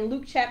farmer in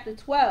Luke chapter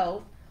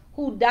 12,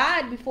 who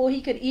died before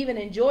he could even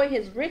enjoy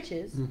his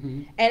riches,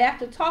 and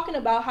after talking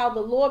about how the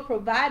Lord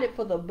provided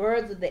for the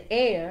birds of the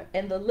air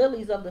and the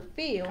lilies of the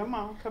field, Come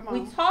on.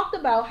 we talked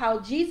about how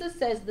Jesus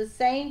says the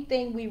same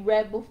thing we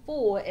read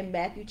before in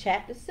Matthew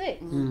chapter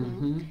 6.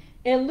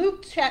 In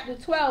Luke chapter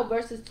 12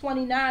 verses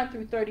 29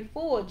 through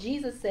 34,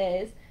 Jesus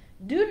says,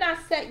 Do not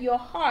set your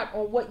heart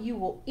on what you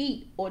will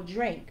eat or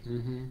drink.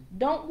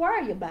 Don't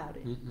worry about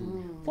it.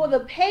 For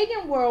the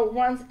pagan world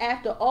runs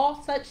after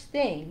all such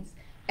things,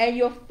 and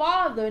your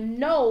Father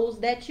knows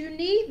that you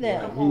need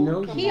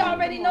them. He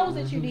already knows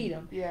that you need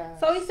them. Yes.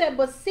 So he said,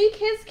 but seek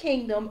his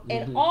kingdom,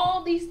 and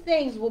all these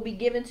things will be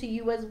given to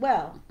you as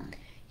well.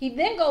 He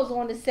then goes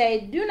on to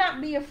say, do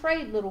not be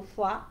afraid, little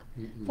flock,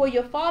 for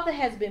your Father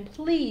has been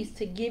pleased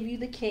to give you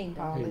the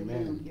kingdom.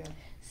 Hallelujah.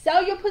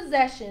 Sell your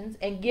possessions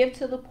and give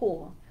to the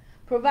poor.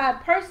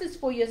 Provide purses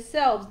for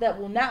yourselves that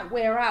will not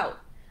wear out,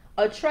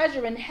 a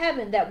treasure in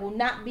heaven that will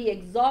not be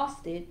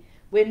exhausted,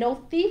 where no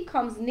thief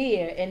comes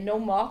near and no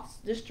moths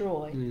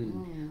destroy.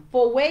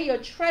 For where your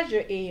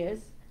treasure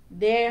is,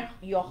 there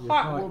your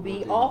heart will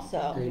be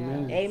also.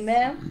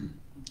 Amen.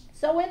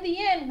 So in the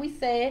end, we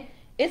said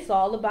it's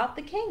all about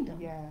the kingdom.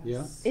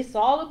 Yes. It's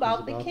all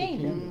about the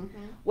kingdom.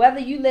 Whether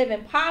you live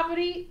in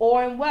poverty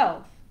or in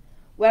wealth,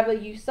 whether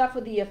you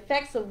suffer the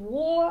effects of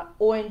war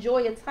or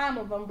enjoy a time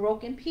of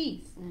unbroken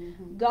peace,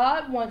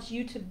 God wants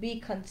you to be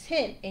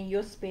content in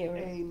your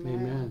spirit.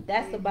 Amen.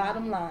 That's the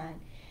bottom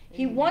line.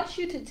 He wants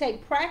you to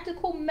take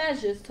practical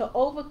measures to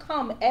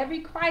overcome every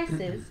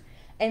crisis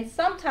and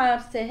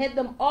sometimes to hit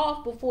them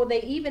off before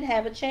they even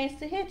have a chance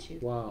to hit you.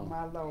 Wow.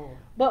 My Lord.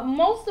 But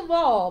most of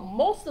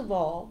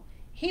all,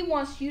 he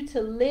wants you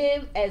to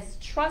live as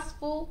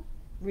trustful,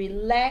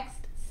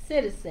 relaxed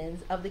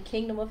citizens of the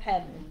kingdom of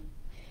heaven.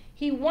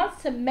 He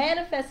wants to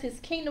manifest his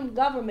kingdom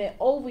government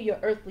over your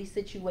earthly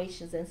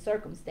situations and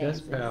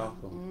circumstances. That's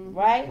powerful.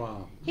 Right?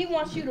 Wow. He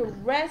wants you to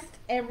rest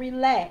and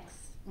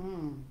relax.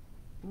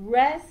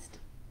 Rest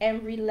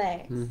and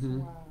relax.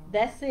 Wow.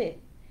 That's it.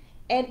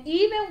 And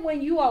even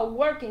when you are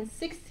working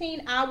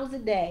 16 hours a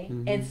day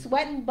and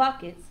sweating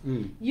buckets,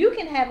 you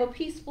can have a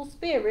peaceful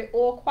spirit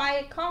or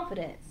quiet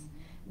confidence.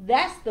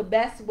 That's the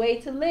best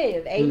way to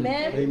live.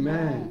 Amen?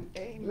 Amen.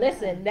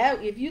 Listen, now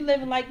if you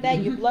living like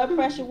that, your blood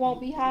pressure won't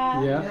be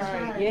high.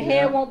 Yeah. Your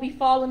hair won't be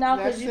falling out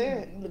because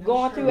you're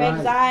going through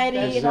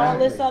anxiety and all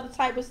this other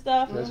type of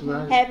stuff. That's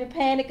right. Having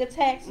panic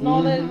attacks and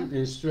all that.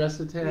 And stress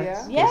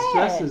attacks. Yeah.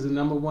 Stress is the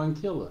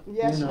 #1 killer.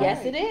 Yes, you know?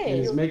 Yes, it And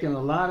is. it's making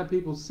a lot of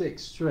people sick.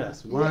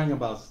 Stress, worrying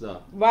about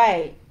stuff.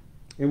 Right.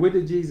 And what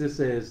did Jesus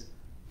says?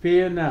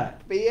 Fear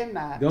not. Fear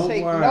not. Don't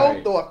Take worry.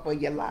 no thought for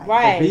your life.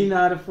 Right. Be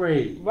not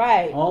afraid.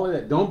 Right. All of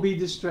that. Don't be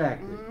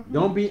distracted.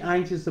 Don't be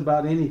anxious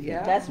about anything.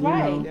 Yeah. That's You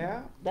right. know?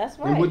 Yeah. That's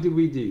And what right. do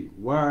we do?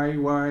 Worry.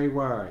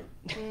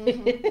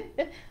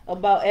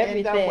 About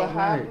End up everything. with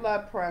high Right.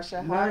 blood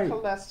pressure, high Right.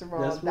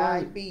 cholesterol, That's right.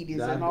 diabetes,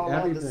 and all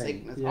other Everything.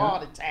 sickness, Yeah.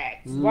 heart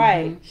attacks.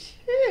 Right.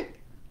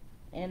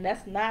 And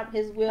that's not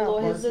his will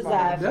or his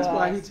desire for That's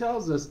why he us.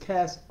 tells us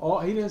cast all.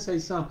 He didn't say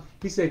some.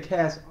 He said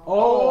cast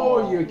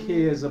all your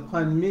cares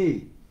upon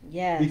me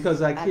Yes.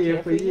 because I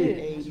care for you.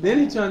 Amen. Then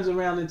he turns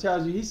around and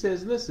tells you. He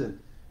says, "Listen,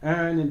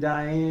 Aaron and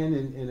Diane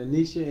and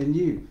Anisha and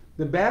you.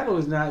 The battle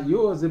is not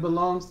yours. It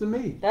belongs to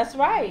me." That's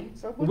right.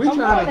 So We Come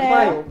trying on to now.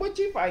 fight. What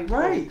you fight for?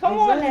 Right. Come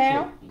on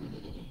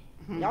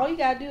exactly. All you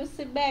gotta do is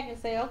sit back and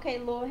say, "Okay,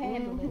 Lord,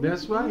 handle it."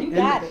 That's right. You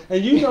got it.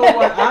 And you know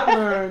what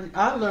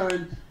I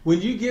learned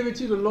when you give it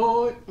to the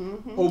Lord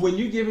or when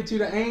you give it to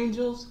the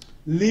angels,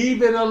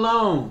 leave it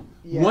alone.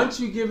 Yeah. Once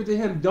you give it to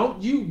him,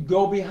 don't you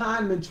go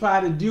behind him and try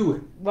to do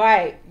it.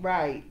 Right.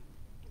 Right.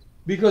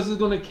 Because it's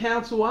going to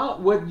cancel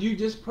out what you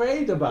just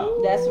prayed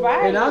about. That's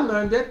right. And I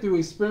learned that through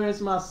experience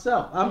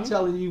myself. I'm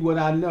telling you what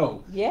I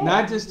know. Yeah.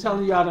 Not just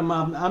telling you out of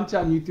my, I'm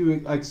telling you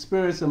through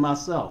experience of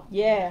myself.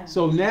 Yeah.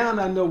 So now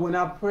I know when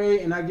I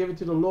pray and I give it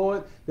to the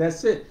Lord,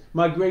 that's it.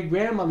 My great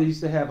grandmother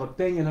used to have a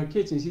thing in her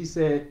kitchen. She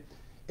said,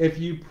 if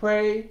you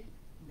pray,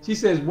 she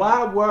says,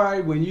 why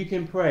worry when you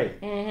can pray?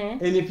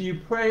 Mm-hmm. And if you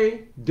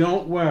pray,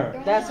 don't worry.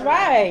 That's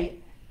right.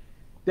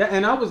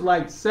 And I was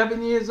like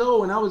 7 years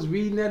old and I was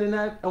reading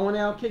that on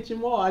our kitchen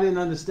wall. I didn't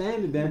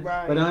understand it then,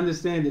 Right. but I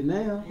understand it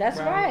now. That's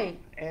right.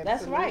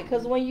 That's right.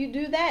 Because when you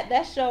do that,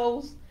 that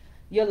shows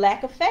your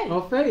lack of faith. Oh,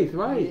 faith,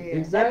 right. Yeah.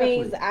 Exactly.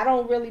 That means I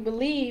don't really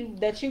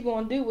believe that you're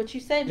going to do what you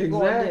said you're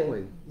going to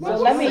Exactly. do. What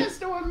So let me. sense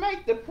do it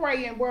make to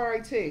pray and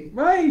worry too?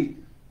 Right.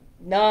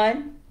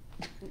 None.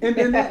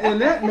 And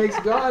that makes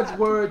God's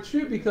word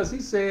true because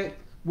he said,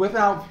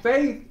 without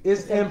faith,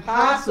 it's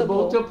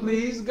impossible to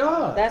please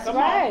God. That's Come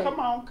right. on, come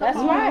on, come That's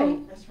on.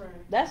 right. That's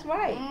right. That's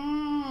right.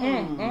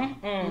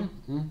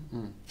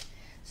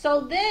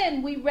 So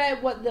then we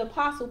read what the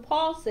Apostle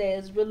Paul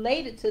says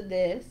related to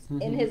this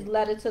in his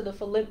letter to the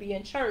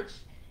Philippian church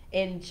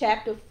in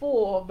chapter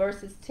 4,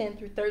 verses 10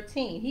 through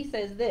 13. He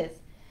says this.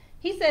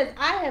 He says,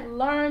 I have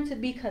learned to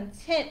be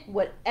content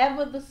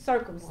whatever the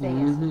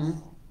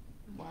circumstances.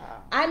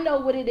 Wow. I know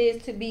what it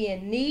is to be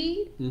in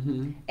need,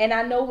 and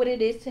I know what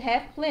it is to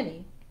have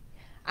plenty.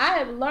 I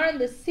have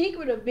learned the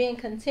secret of being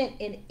content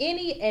in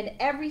any and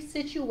every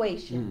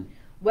situation,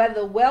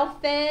 whether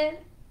well-fed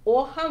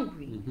or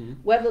hungry,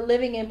 whether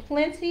living in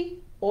plenty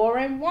or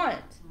in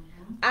want.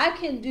 I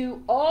can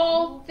do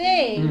all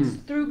things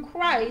through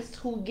Christ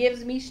who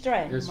gives me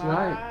strength. That's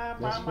right.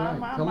 That's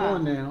right. Come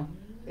on now.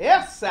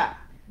 Yes, sir.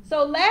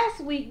 So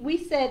last week we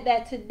said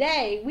that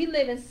today we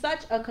live in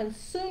such a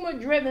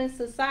consumer-driven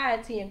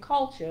society and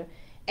culture,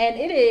 and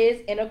it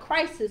is in a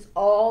crisis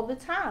all the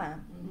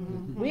time.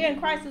 We're in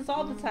crisis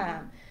all the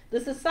time. The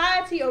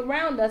society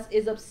around us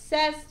is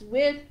obsessed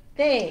with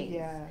things.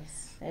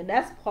 Yes. And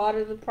that's part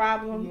of the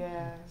problem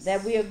Yes.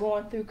 that we are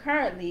going through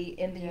currently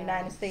in the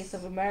United States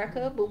of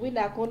America, but we're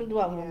not going to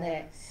dwell on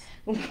that.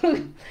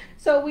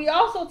 So we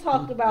also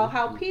talked about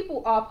how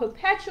people are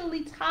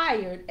perpetually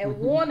tired and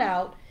worn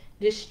out,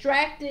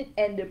 distracted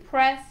and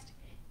depressed,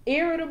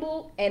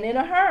 irritable and in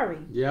a hurry.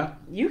 Yeah.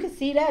 You can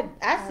see that.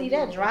 I see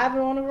that driving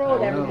on the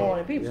road every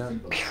morning. People.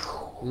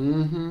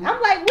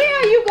 I'm like, where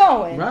are you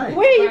going? Right.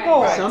 Where are you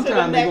going? Right.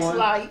 Sometimes they're going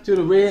light. to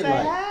the red Say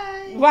light.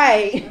 hi.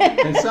 Right.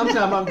 And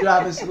sometimes I'm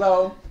driving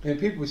slow and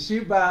people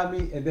shoot by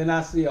me and then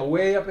I see a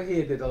way up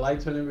ahead that the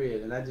light turning red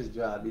and I just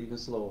drive even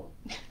slower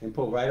and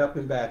pull right up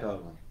in back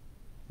of them.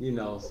 You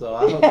know, so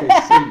I hope they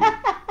see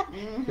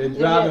me. They're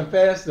driving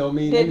fast don't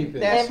mean anything.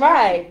 That's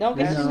right. Don't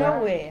get That's you right.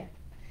 nowhere.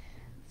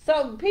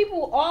 So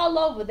people all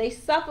over, they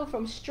suffer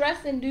from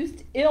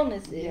stress-induced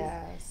illnesses.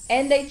 Yes.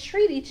 And they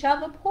treat each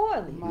other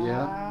poorly.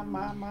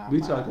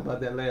 We talked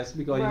about that last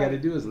week. All you got to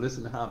do is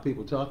listen to how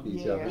people talk to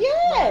each other.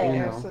 Yeah. You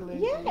know?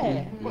 Absolutely.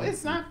 Yeah. Well,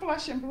 it's not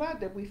flesh and blood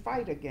that we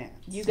fight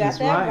against. You got That's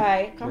that right.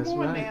 right. Come That's on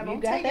right. now, You don't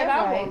got take that it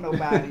out right. on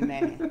nobody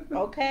now.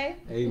 Okay?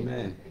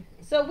 Amen.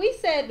 So we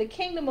said the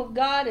kingdom of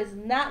God is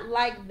not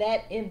like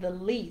that in the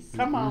least.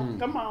 Come on,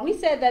 come on. We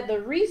said that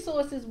the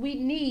resources we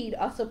need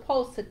are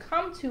supposed to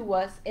come to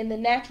us in the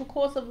natural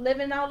course of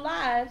living our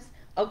lives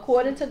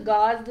according to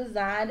God's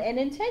design and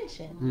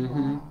intention.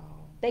 Wow.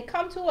 They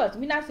come to us.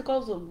 We're not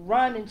supposed to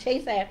run and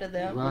chase after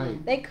them.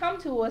 Right. They come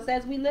to us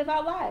as we live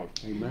our lives.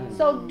 Amen.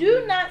 So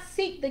do not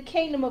seek the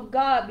kingdom of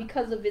God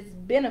because of its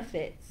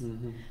benefits.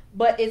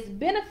 But its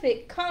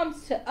benefit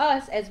comes to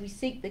us as we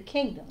seek the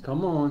kingdom.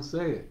 Come on,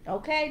 say it.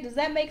 Okay? Does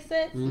that make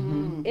sense?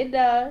 Mm-hmm. It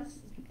does.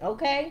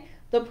 Okay?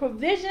 The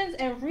provisions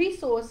and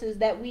resources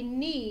that we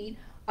need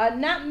are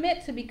not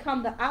meant to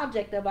become the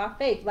object of our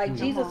faith. Like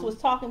Jesus was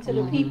talking to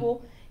the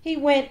people. He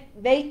went,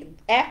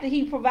 after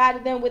he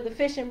provided them with the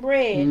fish and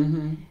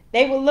bread,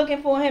 they were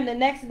looking for him the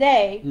next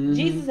day.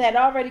 Jesus had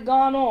already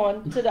gone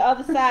on to the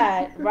other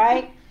side,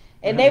 right?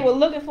 And they were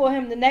looking for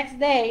him the next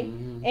day.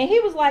 And he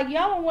was like,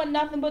 y'all don't want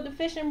nothing but the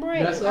fish and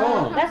bread. That's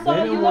all. That's They all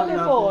don't you're want looking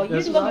nothing. for.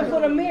 That's You're looking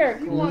right. for the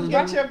miracle. You want to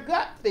get your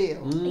gut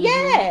filled.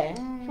 Yeah.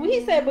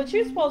 He said, but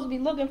you're supposed to be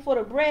looking for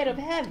the bread of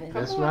heaven.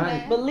 That's Come on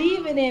right. now.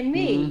 Believing in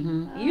me.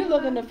 Mhm. You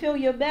looking to fill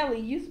your belly.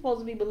 You supposed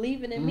to be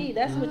believing in me.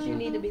 That's what you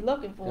need to be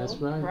looking for. That's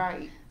right.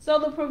 Right. So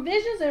the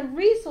provisions and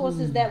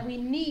resources that we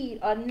need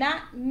are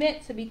not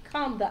meant to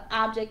become the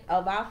object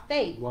of our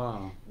faith.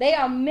 Wow. They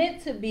are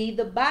meant to be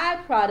the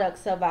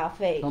byproducts of our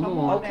faith. Come Come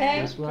on. on, Okay.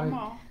 now. That's right. Come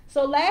on.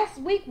 So last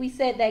week we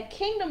said that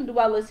kingdom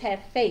dwellers have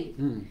faith.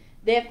 Mm.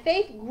 Their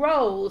faith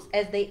grows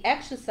as they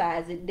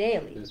exercise it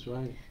daily. That's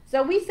right.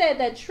 So we said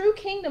that true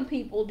kingdom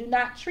people do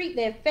not treat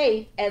their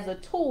faith as a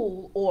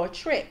tool or a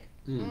trick.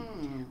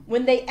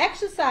 When they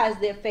exercise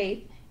their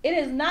faith, it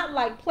is not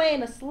like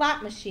playing a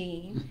slot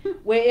machine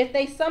where if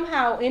they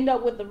somehow end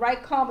up with the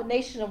right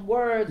combination of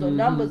words or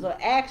numbers or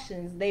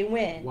actions, they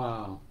win.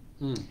 Wow.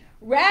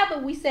 Rather,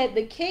 we said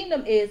the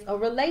kingdom is a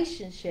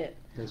relationship.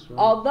 That's right.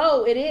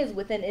 Although it is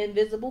with an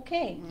invisible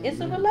king. It's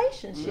a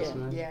relationship. That's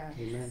right. Yeah.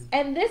 Amen.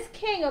 And this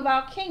king of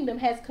our kingdom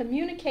has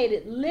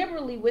communicated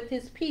liberally with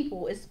his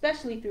people,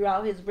 especially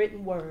throughout his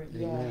written word.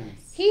 Amen.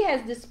 He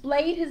has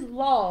displayed his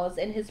laws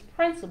and his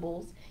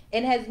principles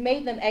and has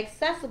made them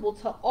accessible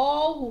to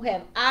all who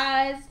have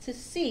eyes to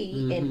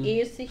see and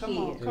ears to Come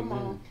hear. on. Come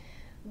Amen. on.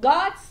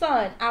 God's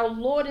Son, our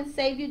Lord and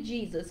Savior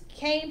Jesus,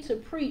 came to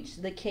preach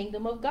the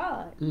kingdom of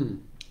God. Mm.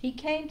 He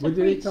came to What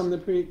did he preach come to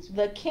preach?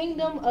 the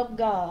kingdom of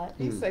God.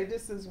 He say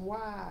this is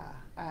why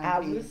I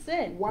I'm was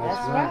sent. Why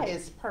That's right. right.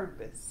 is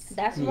purpose.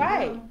 That's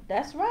right.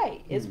 That's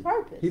right. It's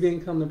purpose. He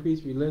didn't come to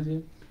preach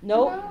religion?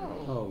 Nope.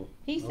 No. Oh.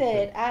 He okay.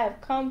 said, I have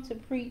come to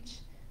preach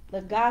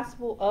the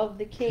gospel of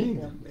the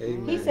kingdom.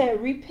 Amen. He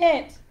said,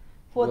 repent,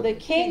 for Well, the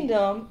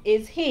kingdom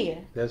is here.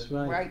 That's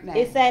right. Right now.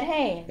 It's at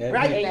hand. At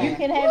Right And now. you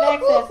can have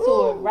access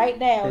to it right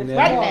now. And It's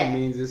that right right now.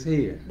 means it's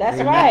here. That's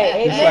Amen. right.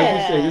 It's like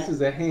Amen. you say, this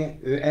is at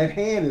hand. At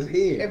hand is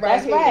here.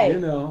 That's here. right. You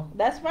know.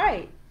 That's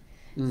right.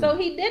 Mm. So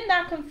he did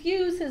not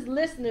confuse his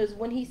listeners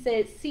when he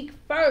said, seek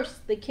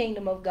first the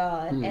kingdom of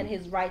God and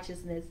his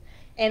righteousness,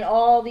 and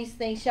all these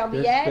things shall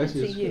be added That's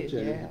your to you.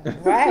 scripture. Yeah.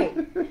 Right.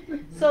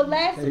 So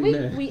last week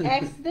Amen. we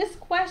asked this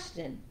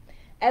question.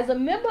 As a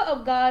member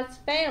of God's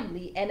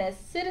family and as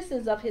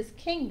citizens of his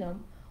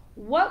kingdom,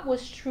 what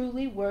was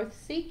truly worth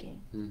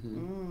seeking?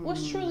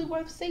 What's truly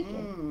worth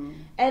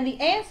seeking? And the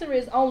answer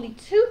is only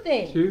two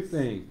things. Two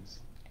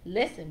things.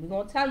 Listen, we're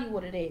going to tell you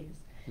what it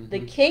is. The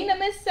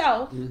kingdom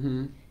itself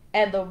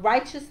and the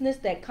righteousness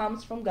that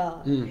comes from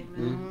God.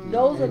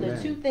 Those are the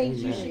Amen. two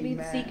things you Amen. should be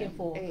Amen. seeking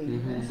for.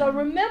 Amen. So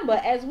remember,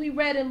 as we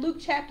read in Luke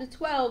chapter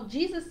 12,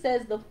 Jesus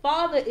says the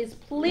Father is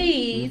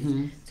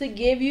pleased to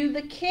give you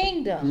the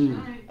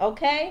kingdom.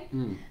 Okay?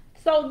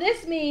 So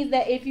this means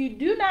that if you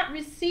do not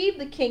receive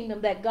the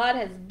kingdom that God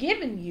has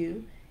given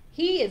you,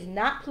 He is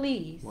not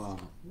pleased. Wow.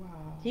 Wow.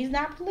 He's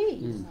not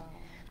pleased. Mm.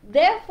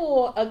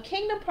 Therefore, a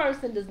kingdom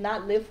person does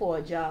not live for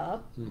a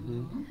job.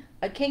 Mm-hmm.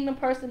 A kingdom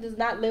person does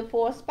not live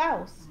for a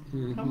spouse.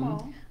 Mm-hmm. Come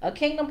on. A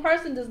kingdom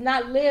person does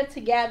not live to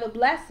gather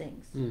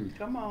blessings. Mm.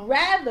 Come on.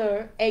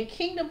 Rather, a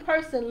kingdom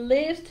person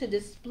lives to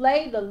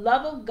display the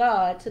love of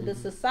God to the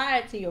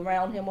society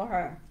around him or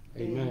her.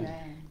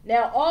 Amen.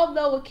 Now,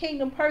 although a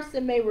kingdom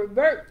person may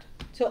revert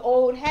to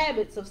old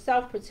habits of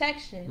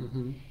self-protection,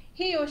 Mm-hmm.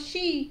 he or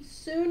she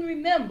soon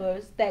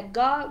remembers that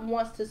God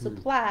wants to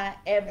supply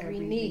every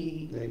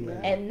need. Amen.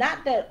 And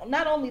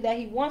not only that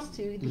he wants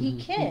to, he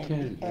can. He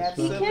can. That's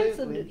He right.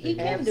 Absolutely. he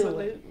can do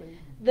it. Absolutely.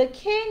 The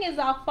king is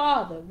our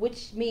father,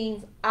 which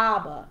means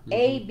Abba,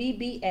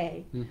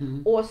 A-B-B-A,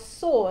 Mm-hmm. or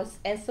source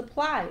and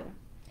supplier.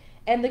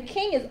 And the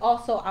king is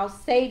also our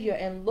savior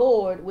and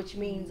Lord, which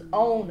means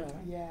owner.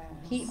 Yes.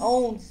 He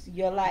owns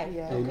your life,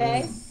 Yes.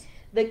 okay?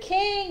 The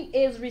king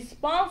is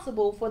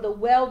responsible for the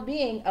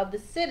well-being of the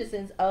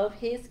citizens of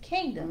his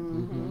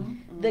kingdom.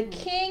 Mm-hmm. The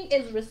king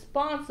is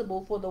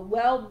responsible for the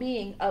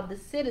well-being of the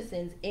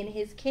citizens in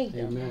his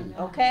kingdom. Amen.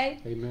 Okay?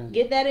 Amen.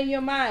 Get that in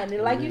your mind.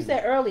 And like you Amen.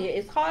 said earlier,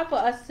 it's hard for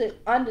us to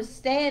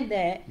understand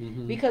that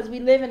Mhm. because we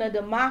live in a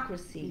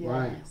democracy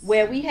Right.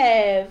 where we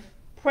have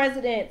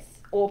presidents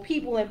or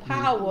people in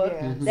power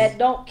Yes. that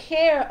don't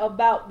care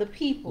about the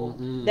people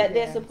Mhm. that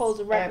they're Yes. supposed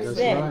to That's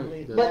represent.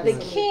 right. That's But the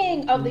right.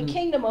 king of the Mhm.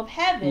 kingdom of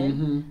heaven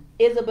Mhm.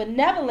 is a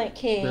benevolent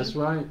king. That's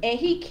right. And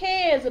he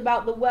cares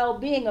about the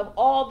well-being of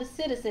all the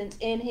citizens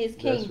in his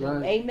That's kingdom.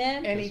 right.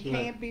 Amen. And he That's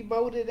right. can't be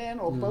voted in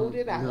or Mhm.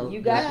 voted out. No.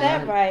 You got That's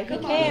that right. right. He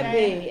Come on, can't man.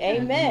 be.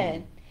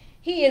 Amen.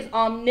 He is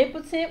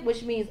omnipotent,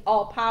 which means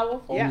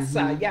all-powerful. Yes,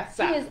 sir. Yes,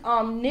 He sir. is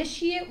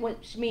omniscient,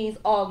 which means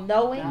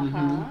all-knowing.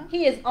 Uh-huh.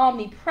 He is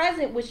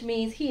omnipresent, which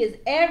means he is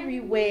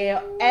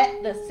everywhere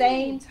at the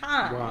same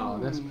time. Wow,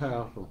 that's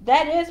powerful.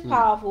 That is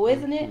powerful,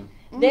 isn't it?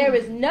 Mm. There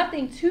is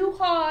nothing too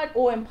hard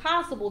or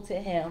impossible to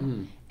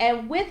him. Mm.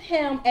 And with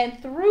him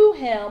and through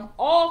him,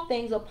 all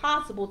things are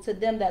possible to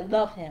them that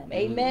love him.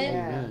 Amen.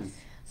 Amen.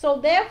 So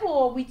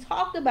therefore, we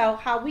talked about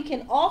how we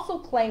can also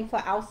claim for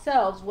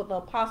ourselves what the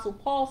Apostle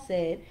Paul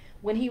said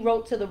when he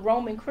wrote to the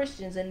Roman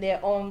Christians in their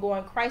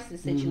ongoing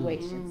crisis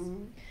situations.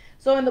 Mhm.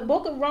 So in the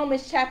book of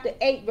Romans chapter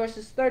 8,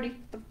 verses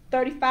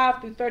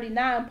 35 through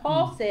 39,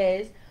 Paul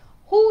says,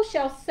 "Who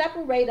shall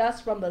separate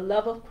us from the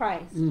love of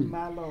Christ? Mm.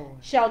 My Lord.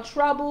 Shall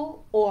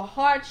trouble or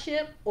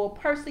hardship or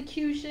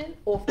persecution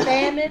or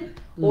famine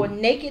or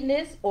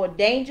nakedness or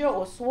danger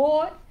or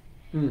sword?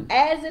 Mm.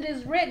 As it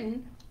is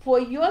written, for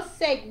your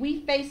sake we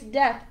face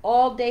death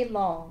all day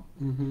long.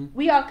 Mm-hmm.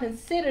 We are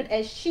considered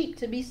as sheep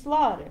to be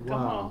slaughtered."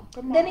 Come Wow. on.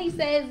 Come on. Then he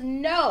says,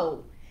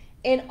 "No,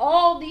 in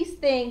all these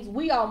things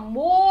we are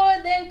more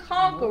than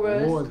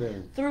conquerors More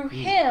than. through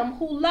him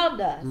who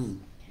loved us." Mm.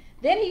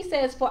 Then he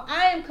says, "For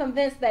I am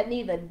convinced that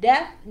neither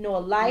death nor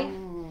life,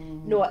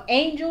 Mm. nor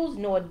angels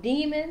nor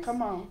demons,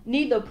 Come on.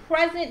 neither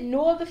present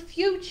nor the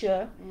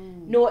future,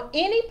 Mm. nor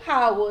any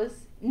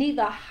powers,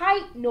 neither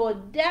height nor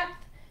depth,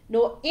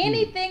 nor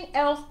anything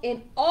else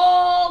in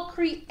all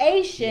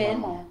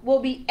creation Come on. will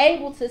be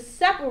able to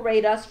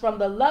separate us from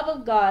the love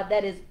of God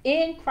that is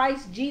in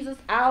Christ Jesus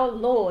our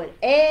Lord."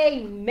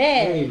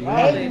 Amen.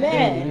 Amen.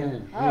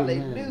 Amen.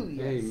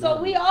 Hallelujah. Amen.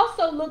 So we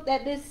also looked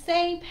at this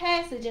same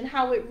passage and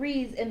how it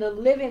reads in the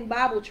Living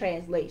Bible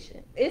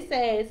translation. It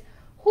says,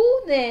 "Who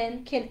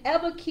then can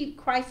ever keep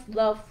Christ's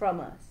love from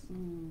us?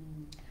 Mm.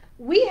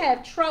 We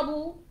have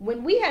trouble,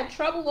 when we have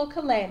trouble or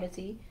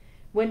calamity,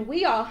 when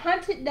we are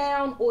hunted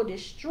down or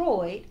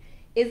destroyed,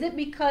 is it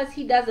because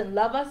he doesn't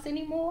love us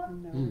anymore?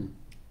 No. Mm.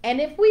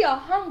 And if we are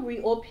hungry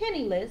or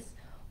penniless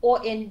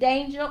or in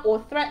danger or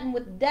threatened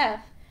with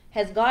death,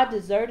 has God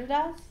deserted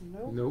us?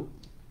 Nope. Nope.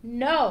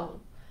 No.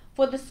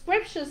 For the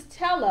scriptures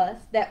tell us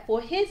that for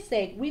his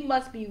sake we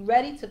must be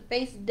ready to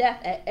face death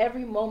at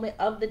every moment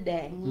of the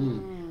day.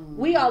 Mm.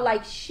 We are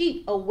like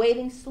sheep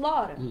awaiting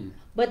slaughter. Mm.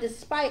 But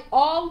despite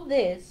all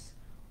this,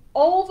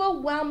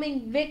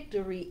 overwhelming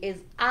victory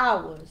is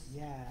ours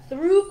Yes.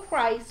 through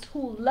Christ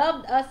who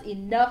loved us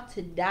enough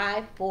to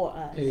die for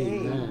us.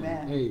 Amen.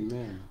 Amen.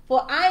 Amen.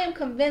 For I am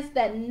convinced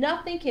that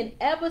nothing can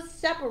ever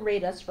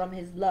separate us from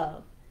his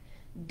love.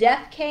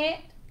 Death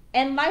can't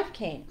and life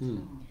can't.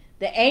 Mm.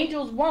 The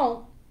angels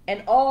won't,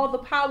 and all the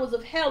powers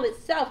of hell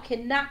itself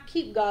cannot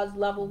keep God's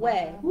love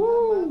away.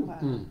 Woo.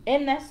 Mm.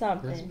 Isn't that That's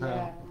something?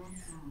 powerful.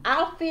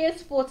 Our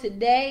fears for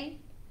today,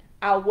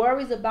 our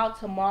worries about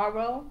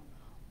tomorrow,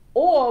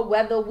 or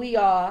whether we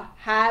are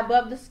high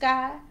above the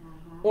sky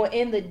or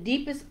in the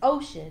deepest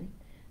ocean,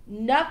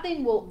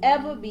 nothing will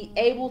ever be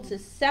able to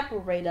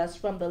separate us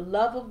from the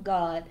love of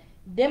God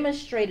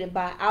demonstrated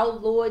by our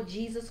Lord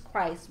Jesus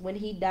Christ when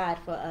he died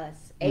for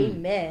us.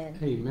 Amen.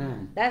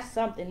 Amen. That's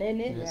something,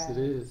 isn't it? Yes, it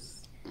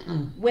is.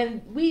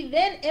 When we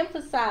then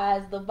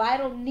emphasize the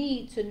vital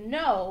need to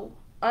know,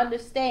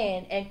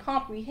 understand, and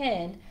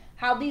comprehend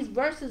how these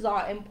verses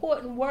are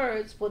important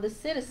words for the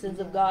citizens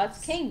of God's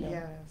kingdom.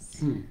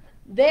 Yes. Mm.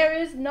 There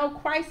is no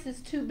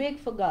crisis too big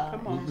for God.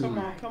 Come on. Come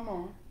on. Come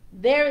on.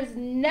 There is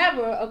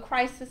never a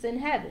crisis in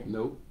heaven.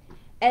 Nope.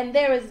 And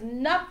there is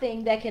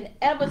nothing that can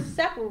ever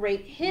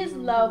separate his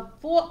love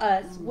for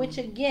us, which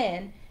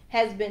again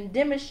has been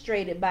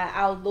demonstrated by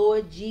our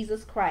Lord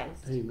Jesus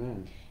Christ.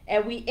 Amen.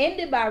 And we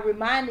ended by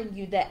reminding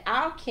you that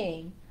our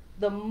King,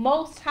 the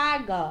Most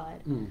High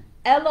God,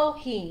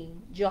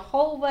 Elohim,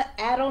 Jehovah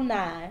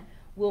Adonai,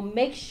 will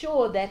make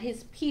sure that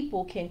his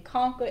people can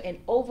conquer and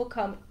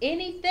overcome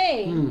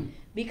anything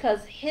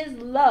because his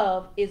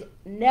love is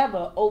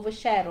never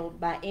overshadowed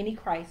by any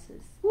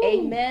crisis. Woo.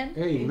 Amen.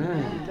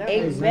 Amen.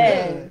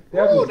 Amen.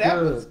 That was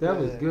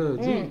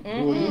good.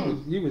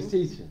 You was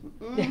teaching.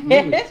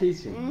 You was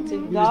teaching. To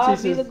You was God be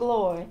teaching- the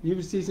glory. You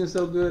was teaching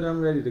so good,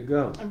 I'm ready to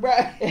go.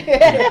 Right.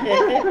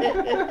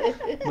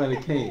 But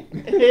it can't.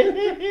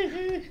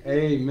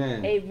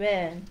 Amen.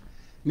 Amen.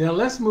 Now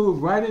let's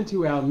move right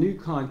into our new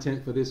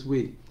content for this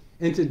week.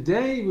 And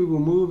today we will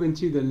move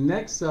into the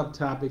next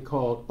subtopic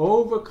called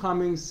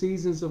Overcoming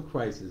Seasons of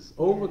Crisis.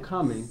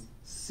 Overcoming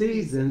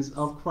Seasons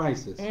of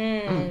Crisis.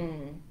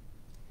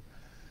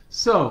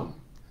 So,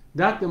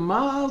 Dr.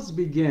 Myles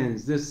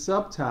begins this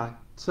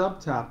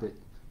subtopic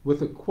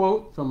with a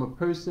quote from a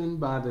person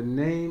by the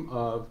name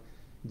of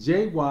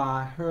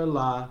J.Y.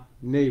 Herla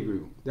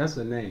Nehru. That's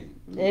a name.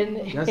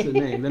 That's a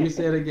name. Let me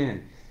say it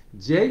again.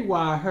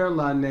 J.Y.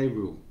 Herla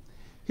Nehru.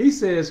 He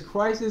says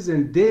crises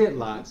and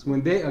deadlocks,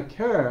 when they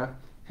occur,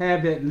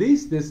 have at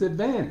least this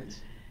advantage.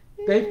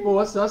 They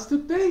force us to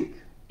think.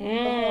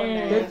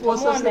 They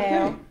force us to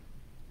think.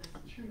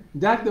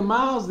 Dr.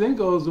 Myles then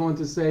goes on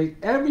to say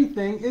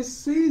everything is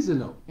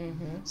seasonal.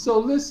 So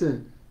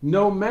listen,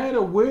 no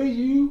matter where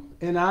you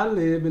and I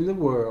live in the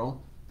world,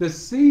 the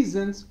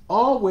seasons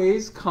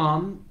always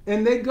come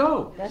and they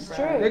go. That's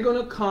true. They're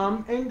going to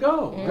come and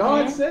go.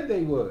 God said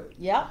they would.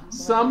 Yep.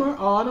 Summer,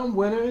 autumn,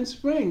 winter, and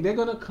spring, they're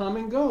going to come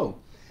and go.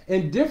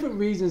 In different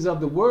regions of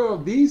the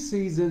world, these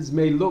seasons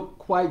may look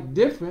quite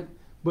different,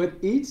 but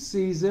each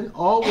season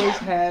always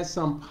has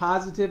some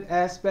positive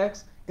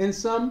aspects and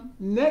some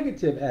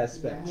negative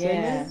aspects. Yes.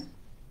 Amen?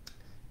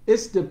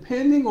 It's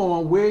depending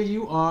on where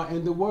you are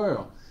in the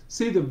world.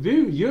 See, your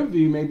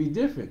view may be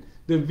different.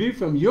 The view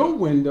from your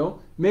window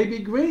may be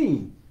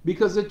green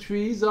because the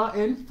trees are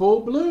in full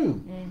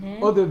bloom.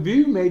 Or the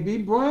view may be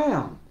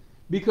brown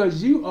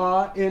because you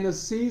are in a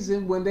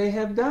season when they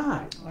have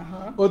died.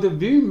 Or the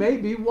view may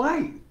be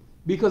white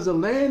because the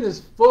land is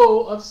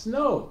full of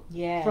snow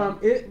from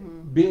it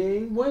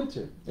being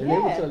winter. And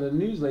the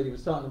news lady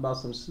was talking about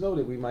some snow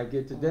that we might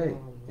get today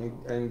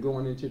and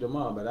going into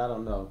tomorrow, but I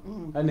don't know.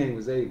 Her name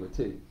was Ava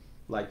too,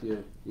 like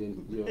your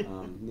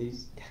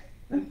niece.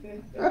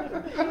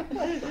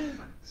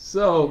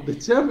 So the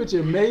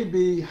temperature may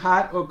be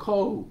hot or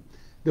cold.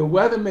 The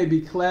weather may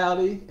be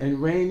cloudy and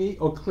rainy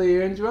or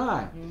clear and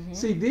dry.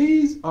 See,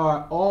 these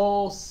are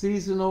all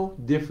seasonal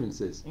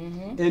differences.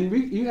 And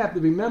you have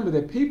to remember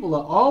that people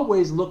are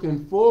always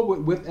looking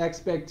forward with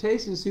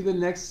expectations to the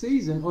next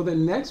season or the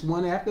next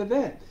one after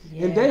that.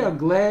 And they are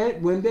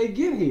glad when they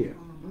get here.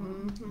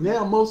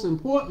 Now, most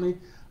importantly,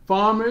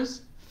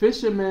 farmers,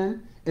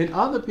 fishermen, and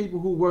other people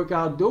who work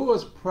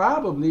outdoors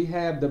probably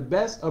have the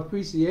best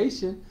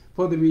appreciation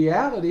for the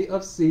reality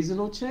of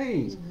seasonal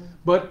change.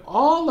 But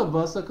all of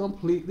us are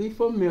completely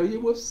familiar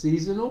with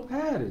seasonal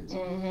patterns.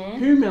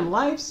 Human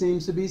life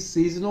seems to be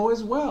seasonal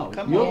as well.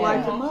 Your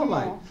life and my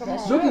life.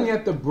 Looking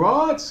at the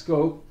broad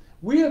scope,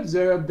 we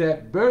observe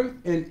that birth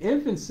and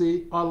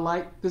infancy are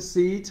like the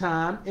seed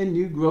time and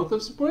new growth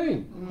of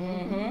spring.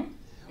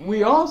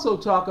 We also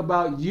talk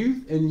about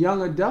youth and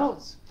young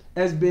adults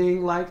as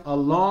being like a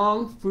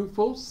long,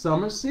 fruitful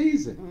summer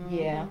season.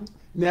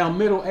 Now,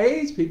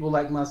 middle-aged people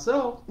like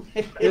myself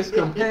is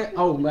compared.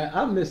 Oh man,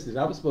 I missed it.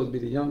 I was supposed to be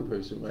the young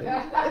person, right?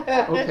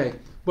 Okay,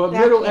 but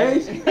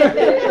middle-aged,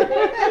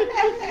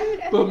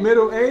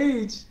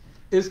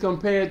 is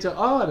compared to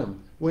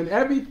autumn, when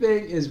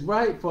everything is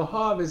ripe for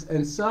harvest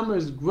and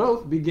summer's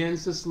growth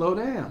begins to slow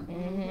down.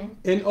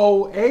 And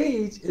old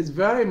age is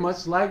very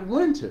much like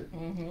winter.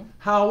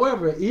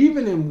 However,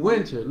 even in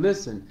winter,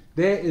 listen,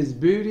 there is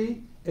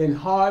beauty and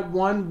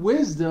hard-won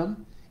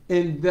wisdom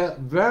in the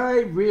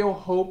very real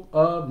hope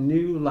of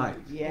new life.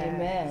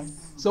 Amen.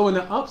 So in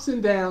the ups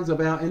and downs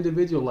of our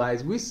individual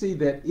lives, we see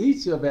that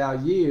each of our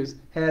years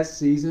has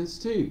seasons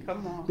too.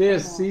 There are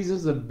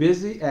seasons of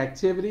busy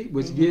activity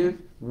which give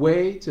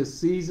way to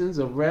seasons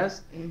of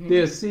rest.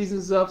 There are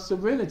seasons of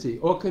serenity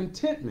or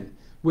contentment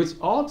which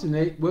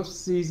alternate with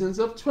seasons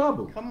of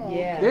trouble.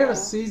 There are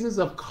seasons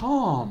of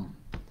calm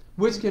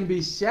which can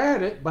be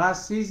shattered by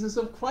seasons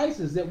of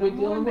crisis that we're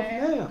dealing with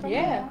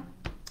now.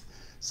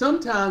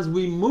 Sometimes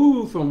we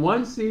move from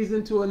one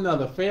season to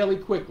another fairly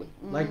quickly,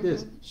 like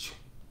this.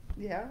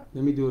 Let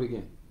me do it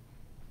again.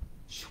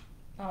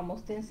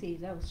 Almost didn't see.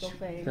 That was so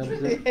fast.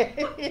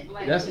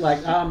 That's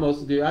like I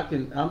almost do.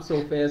 I'm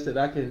so fast that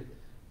I can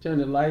turn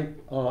the light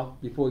off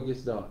before it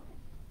gets dark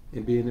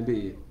and be in the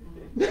bed.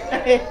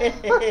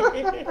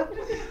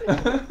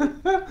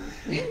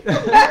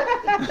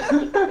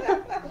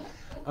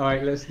 All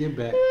right, let's get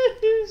back.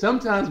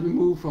 Sometimes we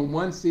move from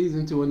one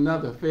season to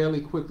another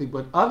fairly quickly,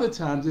 but other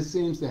times it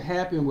seems to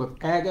happen with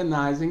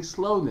agonizing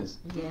slowness.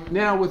 Yeah.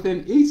 Now,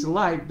 within each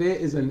life, there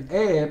is an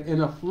ebb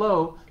and a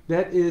flow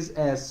that is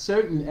as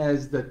certain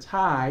as the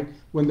tide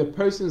when the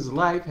person's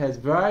life has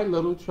very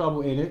little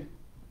trouble in it,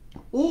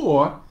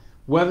 or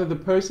whether the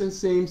person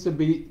seems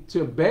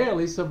to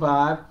barely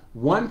survive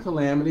one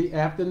calamity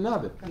after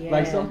another. Yeah.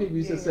 Like some people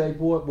used to say,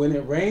 boy, when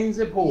it rains,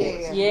 it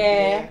pours.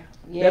 Yeah.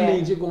 That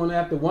means you're going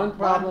after one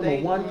problem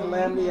or one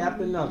calamity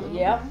after another.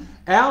 Yep.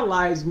 Our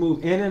lives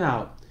move in and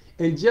out.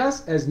 And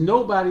just as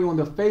nobody on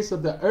the face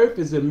of the earth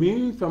is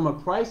immune from a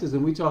crisis,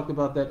 and we talked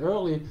about that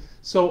earlier,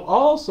 so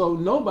also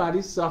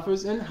nobody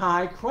suffers in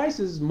high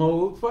crisis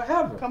mode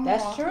forever.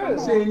 That's true.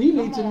 See, and you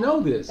need to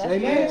know this. That's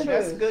Amen. very true.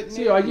 That's good news.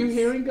 See, are you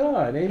hearing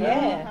God? Amen.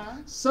 Yeah.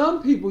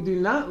 Some people do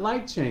not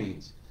like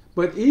change,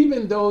 but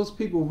even those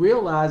people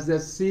realize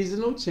that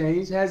seasonal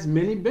change has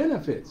many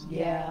benefits.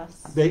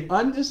 Yes. They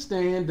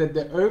understand that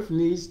the earth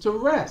needs to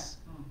rest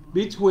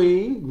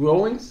between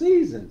growing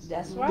seasons.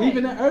 That's right.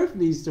 Even the earth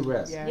needs to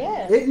rest. Yeah.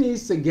 Yes. It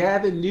needs to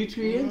gather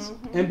nutrients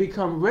and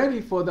become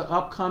ready for the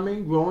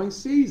upcoming growing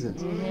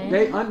seasons.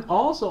 They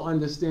also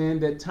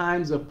understand that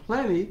times of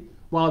plenty,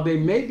 while they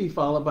may be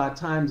followed by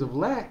times of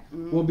lack,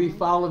 will be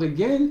followed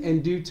again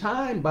in due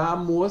time by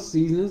more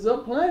seasons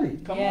of plenty.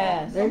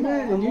 Yes.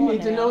 Amen. And you Come on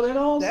need to now. know that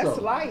also. That's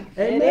life.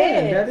 Amen.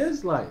 It is. That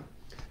is life.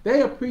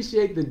 They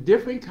appreciate the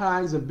different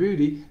kinds of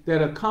beauty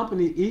that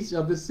accompany each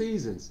of the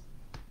seasons.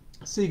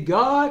 See,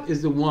 God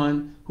is the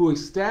one who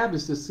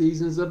established the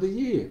seasons of the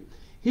year.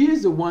 He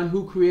is the one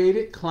who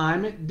created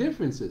climate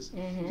differences.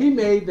 He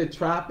made the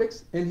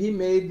tropics and he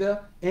made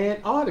the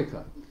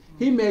Antarctica.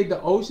 He made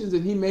the oceans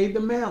and he made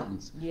the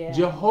mountains. Yeah.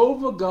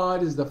 Jehovah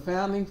God is the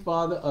founding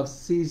father of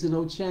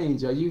seasonal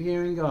change. Are you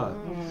hearing God?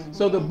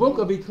 So the book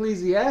of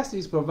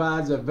Ecclesiastes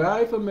provides a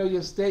very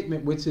familiar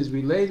statement which is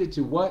related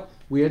to what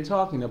we are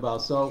talking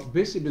about. So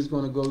Bishop is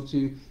going to go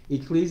to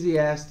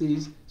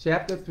Ecclesiastes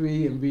chapter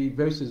 3 and read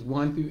verses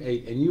 1 through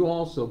 8. And you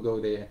also go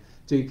there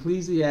to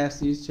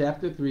Ecclesiastes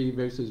chapter 3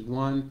 verses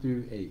 1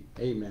 through 8.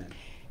 Amen.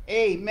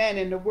 Amen.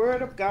 And the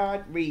word of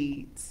God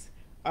reads,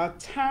 a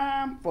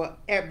time for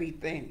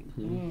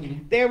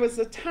everything. There is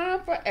a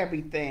time for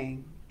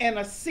everything and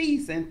a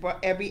season for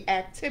every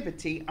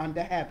activity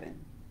under heaven.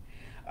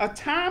 A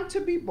time to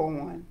be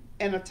born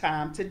and a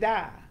time to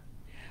die.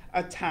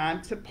 A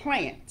time to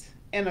plant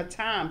and a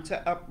time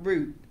to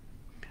uproot.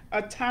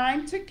 A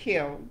time to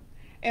kill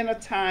and a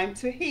time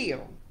to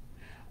heal.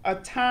 A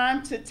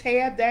time to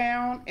tear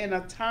down and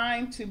a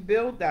time to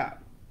build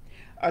up.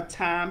 A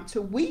time to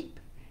weep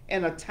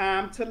and a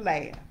time to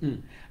laugh.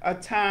 A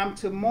time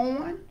to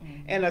mourn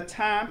and a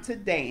time to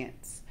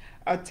dance.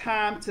 A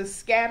time to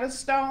scatter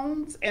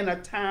stones and a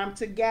time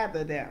to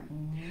gather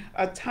them.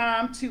 A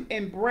time to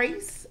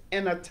embrace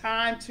and a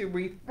time to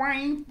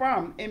refrain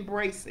from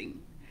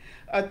embracing.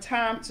 A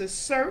time to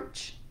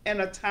search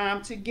and a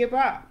time to give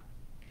up.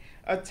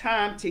 A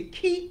time to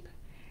keep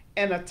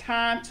and a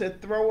time to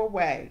throw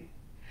away.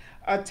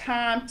 A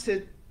time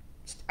to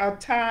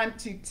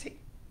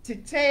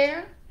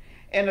tear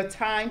and a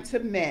time to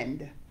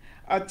mend.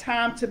 A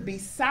time to be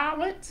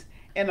silent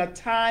and a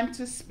time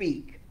to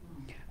speak.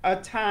 A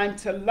time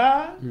to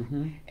love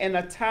and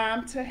a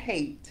time to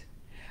hate.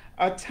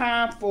 A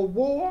time for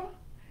war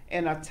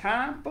and a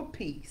time for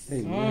peace.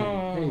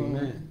 Amen.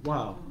 Amen.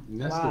 Wow.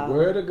 And that's Wow. the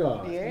word of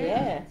God.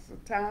 Yes. It's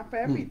a time for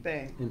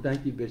everything. And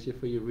thank you, Bishop,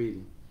 for your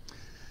reading.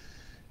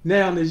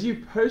 Now, as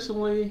you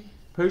personally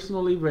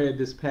read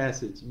this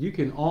passage, you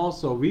can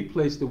also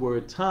replace the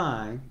word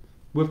time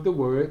with the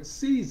word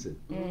season.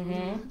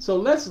 So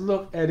let's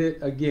look at it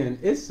again.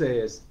 It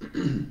says,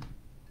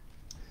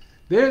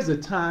 there's a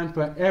time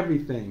for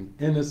everything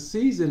and a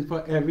season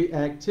for every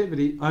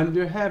activity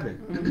under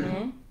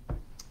heaven.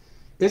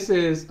 It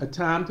says a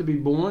time to be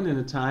born and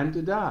a time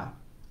to die,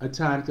 a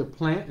time to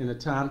plant and a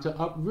time to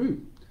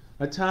uproot,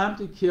 a time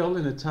to kill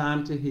and a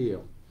time to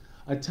heal,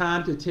 a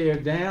time to tear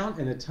down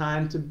and a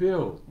time to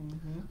build,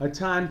 a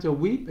time to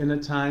weep and a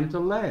time to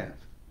laugh,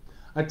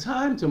 a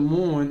time to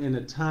mourn and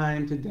a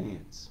time to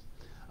dance,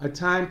 a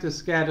time to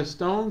scatter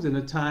stones and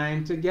a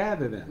time to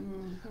gather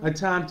them, a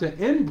time to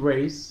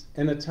embrace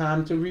and a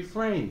time to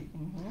refrain,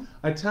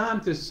 a time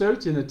to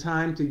search and a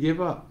time to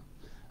give up,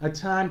 a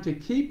time to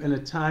keep and a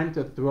time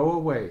to throw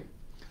away,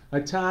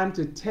 a time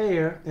to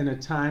tear and a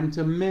time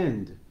to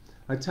mend,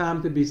 a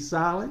time to be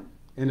silent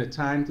and a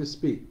time to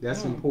speak.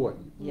 That's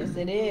important. Yes,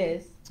 it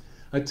is.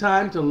 A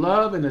time to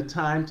love and a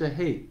time to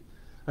hate,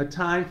 a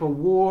time for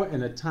war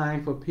and a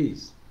time for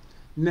peace.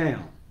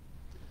 Now,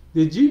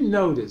 did you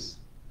notice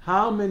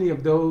how many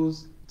of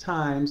those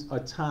times are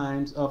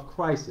times of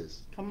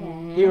crisis? Come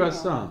on. Here are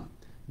some: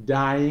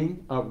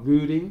 dying,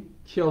 uprooting,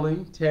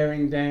 killing,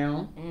 tearing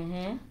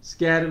down,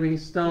 scattering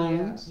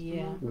stones,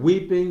 Yeah.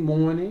 weeping,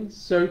 mourning,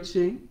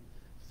 searching,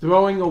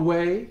 throwing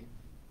away,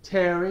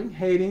 tearing,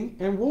 hating,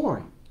 and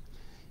warring.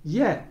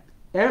 Yet,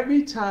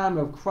 every time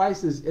of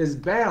crisis is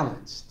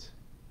balanced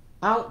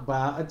out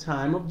by a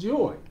time of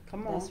joy.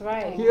 Come on. That's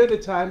right. Here are the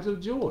times of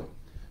joy: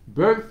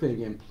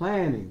 birthing and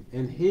planning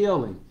and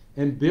healing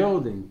and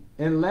building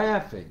and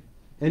laughing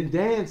and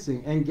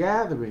dancing and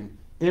gathering,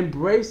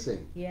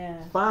 embracing, Yeah.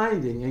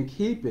 finding and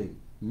keeping,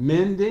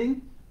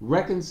 mending,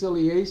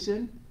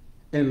 reconciliation,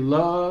 and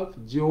love,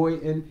 joy,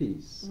 and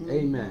peace.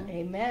 Amen.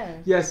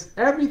 Amen. Yes,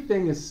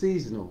 everything is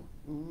seasonal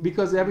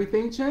because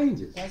everything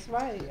changes. That's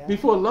right. Yeah.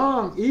 Before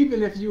long,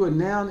 even if you are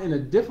now in a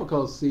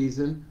difficult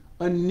season,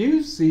 a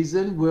new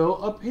season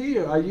will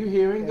appear. Are you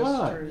hearing That's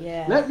God? true.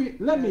 Yeah. Let me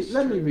That's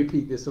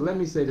repeat this. So let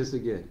me say this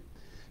again,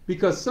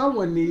 because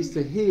someone needs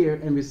to hear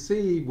and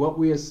receive what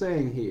we are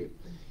saying here.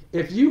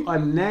 If you are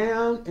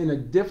now in a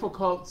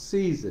difficult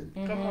season,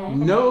 Come on.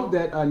 know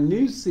that a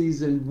new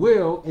season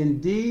will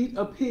indeed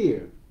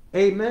appear.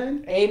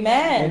 Amen.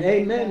 Amen. And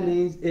amen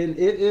means and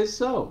it is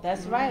so.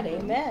 That's right.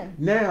 Amen.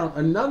 Now,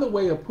 another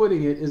way of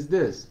putting it is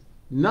this: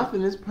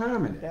 nothing is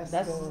permanent.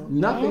 That's- good.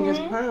 Nothing is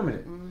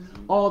permanent.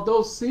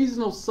 Although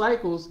seasonal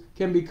cycles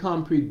can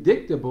become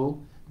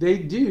predictable, they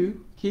do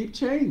keep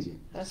changing.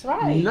 That's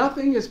right.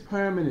 Nothing is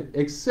permanent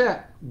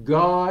except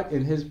God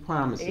and His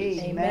promises.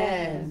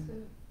 Amen.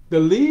 The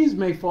leaves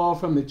may fall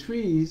from the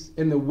trees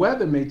and the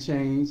weather may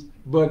change,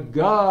 but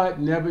God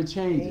never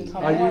changes.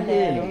 Come Are you on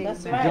hearing now. me?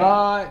 That's right.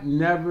 God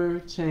never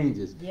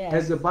changes. Yes.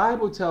 As the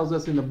Bible tells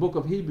us in the book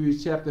of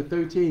Hebrews chapter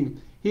 13,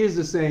 He is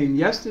the same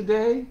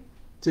yesterday,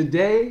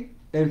 today,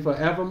 and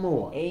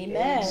forevermore.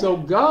 Amen. So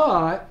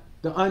God,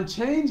 the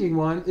unchanging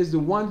one, is the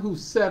one who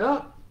set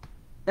up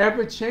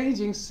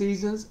ever-changing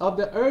seasons of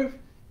the earth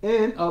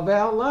and of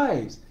our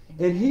lives.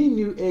 And He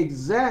knew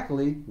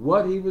exactly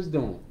what He was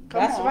doing.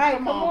 That's right.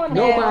 Come on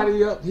now.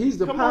 Nobody else. He's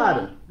the Come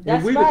potter. on. And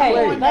That's we right.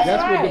 the clay. That's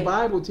what right. the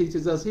Bible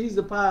teaches us. He's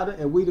the potter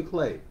and we the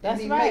clay. That's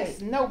and he right.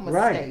 makes no mistake.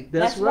 Right.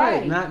 That's That's right.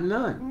 right. Not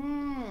none.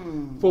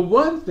 Mm. For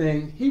one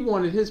thing, He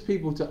wanted His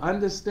people to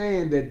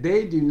understand that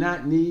they do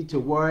not need to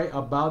worry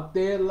about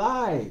their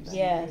lives.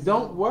 Yes.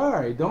 Don't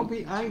worry. Don't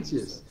be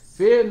anxious.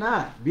 Fear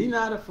not. Be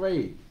not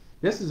afraid.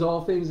 This is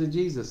all things that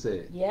Jesus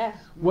said. Yeah.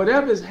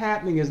 Whatever is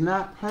happening is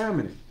not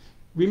permanent.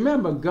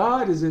 Remember,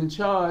 God is in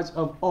charge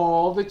of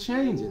all the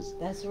changes.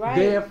 That's right.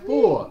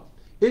 Therefore,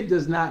 it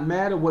does not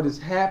matter what is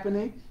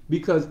happening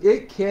because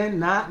it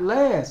cannot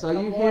last. Are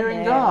you Come on hearing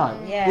now.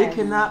 God? Yes. It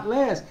cannot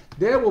last.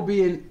 There will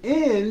be an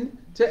end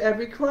to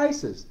every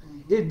crisis.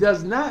 It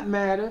does not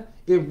matter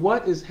if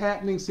what is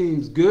happening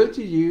seems good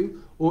to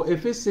you or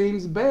if it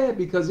seems bad,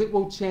 because it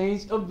will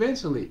change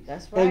eventually.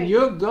 That's right. And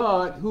your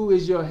God, who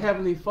is your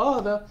heavenly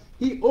Father,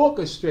 He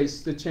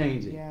orchestrates the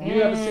changing. Yeah.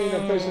 You ever seen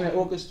a person that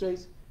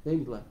orchestrates? They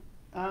be like,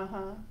 Uh-huh.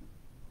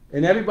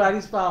 and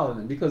everybody's following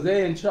them because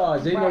they're in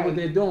charge. They know Right. what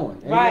they're doing.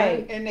 Amen?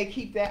 Right. And they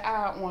keep their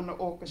eye on the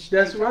orchestra.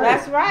 That's right.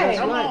 That's right. That's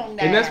Come right. on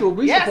now. And that's what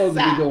we're Yes, supposed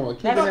to be sir. doing,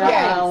 keeping That's our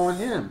right. eye on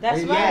Him.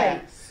 That's Amen?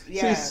 right.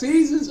 Yes. See,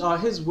 seasons are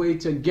His way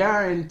to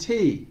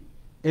guarantee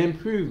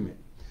improvement.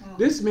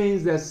 This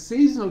means that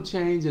seasonal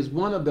change is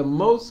one of the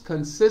most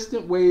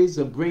consistent ways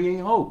of bringing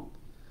hope.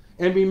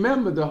 And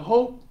remember, the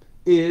hope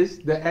is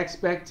the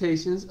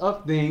expectations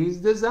of things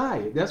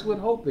desired. That's what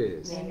hope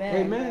is. Amen.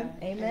 Amen.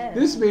 Amen.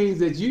 This means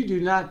that you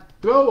do not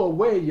throw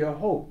away your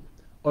hope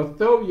or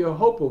throw your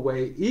hope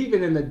away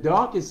even in the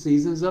darkest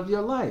seasons of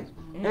your life.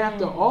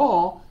 After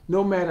all,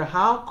 no matter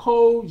how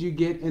cold you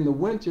get in the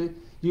winter,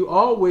 you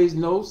always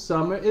know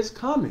summer is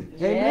coming.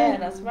 Yeah, Amen.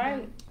 that's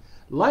right.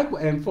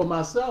 And for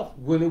myself,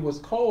 when it was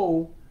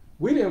cold,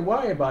 we didn't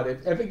worry about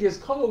it. If it gets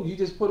cold, you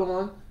just put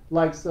on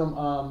like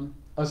some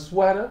a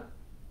sweater,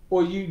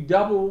 or you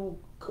double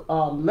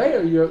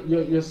layer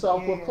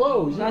yourself with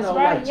clothes. You That's know,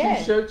 right, like yeah.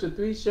 2 shirts or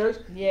 3 shirts.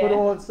 Yeah. Put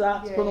on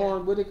socks. Put Yeah.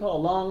 on what they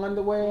call long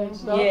underwear and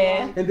stuff.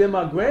 Yeah. And then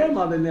my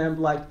grandmother and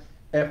them, like,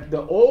 if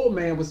the old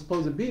man was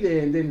supposed to be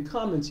there and didn't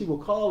come, and she would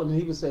call him, and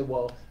he would say,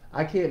 "Well,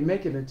 I can't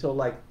make it until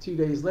like 2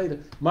 days later."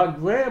 My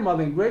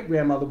grandmother and great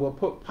grandmother would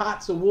put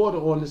pots of water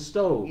on the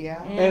stove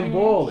Yeah. and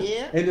boil it.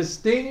 Yeah. And the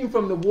steam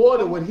from the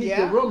water would heat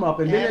Yeah. the room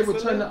up. And then they would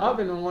turn the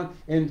Absolutely. oven on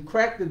and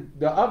crack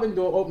the oven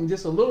door open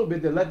just a little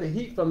bit to let the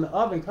heat from the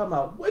oven come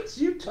out. What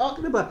you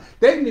talking about?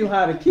 They knew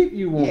how to keep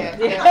you warm. Yeah,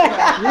 You that's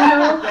right.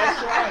 know?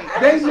 That's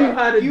right. They That's knew right.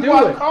 how to you do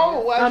weren't it.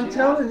 cold, was I'm you?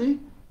 telling you.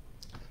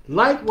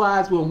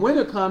 Likewise, when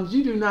winter comes,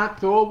 you do not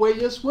throw away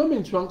your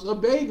swimming trunks or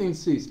bathing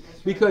suits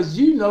because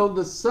you know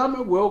the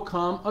summer will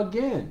come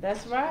again.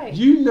 That's right.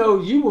 You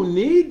know you will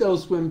need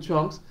those swim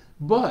trunks,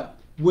 but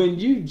when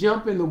you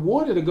jump in the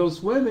water to go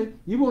swimming,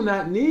 you will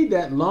not need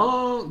the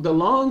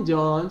long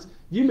johns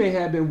you may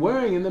have been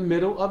wearing in the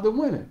middle of the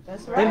winter.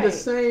 That's right. In the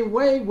same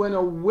way, when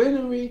a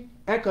wintry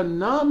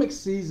economic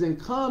season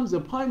comes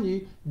upon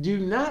you, do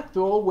not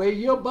throw away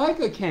your bank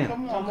account.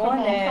 Come on, Come come on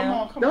on, now. come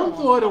on, come Don't on.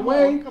 throw it Come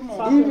away, on, come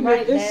on. even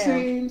Right if it now.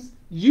 seems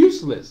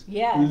useless.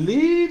 Yes.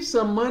 Leave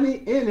some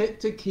money in it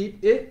to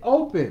keep it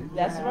open.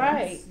 That's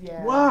right.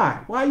 Yeah. Why?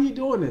 Why are you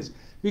doing this?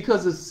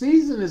 Because the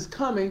season is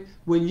coming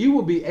when you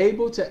will be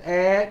able to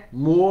add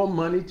more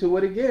money to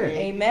it again.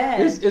 Amen.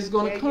 It's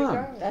going There to you come.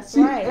 go. That's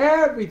See, right.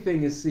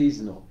 everything is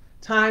seasonal.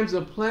 times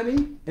of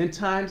plenty and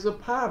times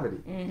of poverty.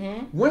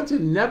 Mm-hmm. Winter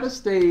never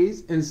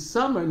stays and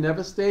summer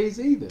never stays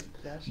either.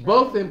 That's right.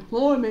 Both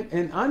employment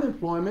and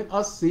unemployment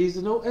are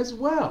seasonal as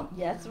well.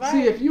 That's right.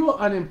 See, if you are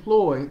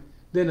unemployed,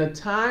 then a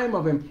time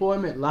of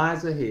employment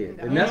lies ahead.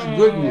 And that's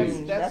good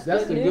news. That's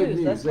the good good news.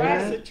 news. That's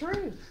Amen? That's the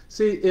truth.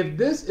 See, if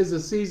this is a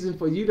season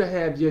for you to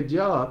have your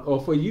job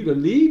or for you to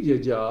leave your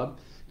job,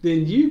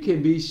 then you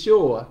can be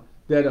sure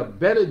that a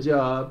better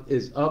job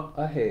is up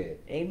ahead.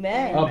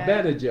 Amen. A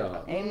better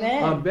job.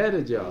 Amen. A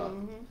better job.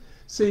 Mhm.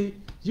 See,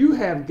 you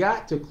have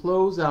got to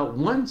close out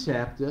one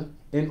chapter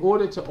in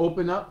order to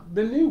open up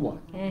the new one.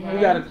 Mhm.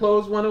 You got to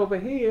close one over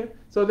here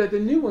so that the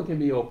new one can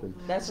be opened.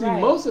 That's See, right.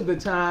 most of the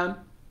time,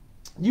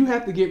 you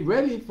have to get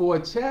ready for a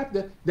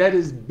chapter that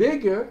is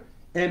bigger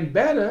and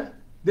better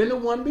than the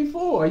one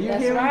before. Are you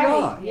That's hearing right.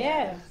 God?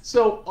 Yes.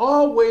 So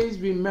always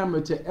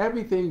remember, to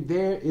everything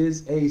there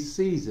is a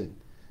season.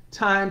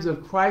 Times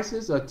of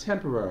crisis are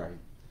temporary,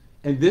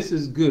 and this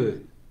is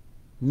good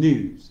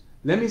news.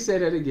 Let me say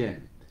that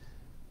again.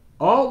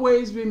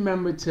 Always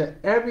remember, to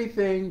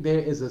everything there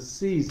is a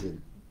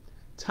season.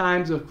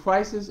 Times of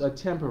crisis are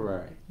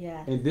temporary,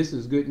 Yes. and this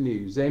is good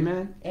news.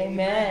 Amen?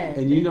 Amen.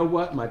 And you know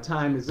what? My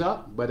time is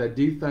up, but I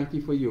do thank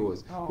you for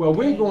yours. Oh, Well,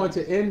 we're amen. going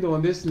to end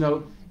on this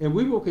note, and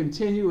we will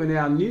continue in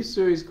our new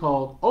series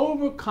called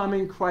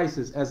Overcoming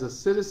Crisis as a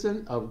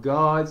Citizen of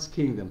God's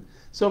Kingdom.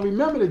 So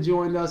remember to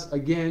join us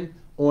again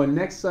on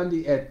next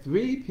Sunday at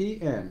 3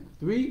 p.m.,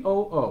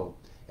 3:00,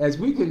 as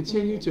we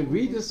continue to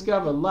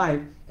rediscover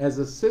life as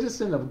a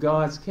citizen of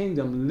God's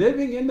kingdom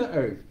living in the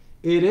earth.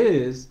 It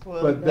is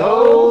for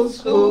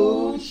those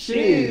who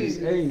choose.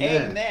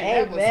 Amen.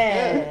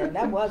 Amen.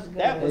 That was good.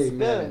 That was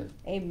Amen. good.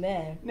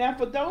 Amen. Now,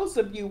 for those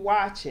of you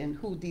watching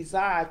who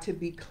desire to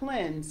be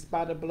cleansed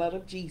by the blood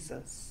of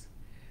Jesus,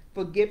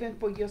 forgiven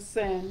for your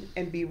sin,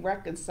 and be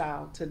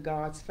reconciled to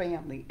God's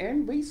family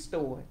and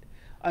restored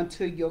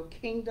unto your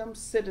kingdom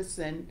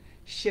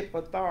citizenship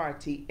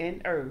authority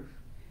in earth,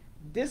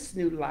 this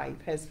new life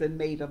has been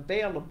made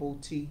available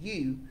to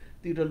you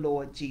through the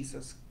Lord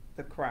Jesus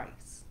the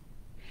Christ.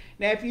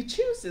 Now, if you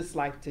choose this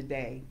life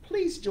today,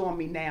 please join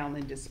me now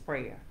in this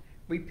prayer.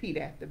 Repeat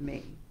after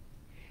me.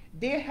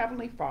 Dear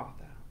Heavenly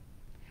Father,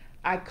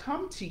 I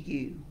come to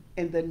you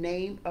in the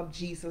name of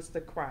Jesus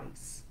the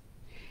Christ.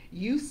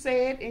 You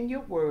said in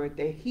your word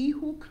that he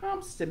who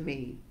comes to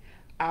me,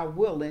 I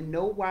will in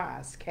no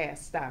wise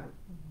cast out.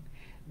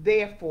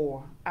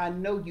 Therefore, I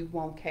know you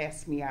won't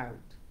cast me out,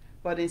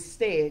 but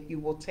instead you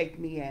will take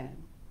me in.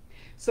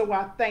 So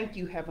I thank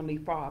you, Heavenly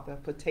Father,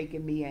 for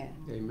taking me in.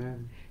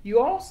 Amen. You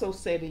also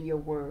said in your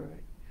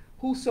word,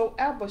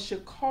 whosoever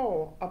should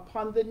call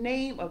upon the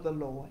name of the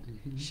Lord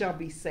shall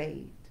be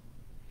saved.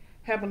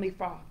 Heavenly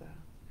Father,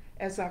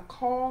 as I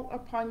call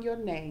upon your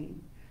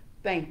name,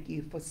 thank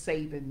you for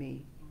saving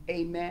me.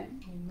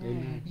 Amen.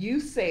 Amen. You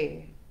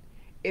said,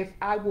 if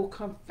I will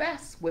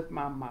confess with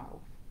my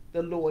mouth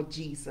the Lord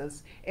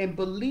Jesus and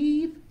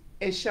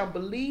shall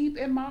believe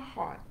in my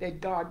heart that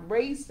God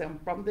raised him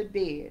from the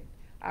dead,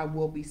 I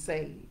will be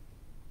saved.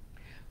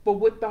 For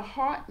with the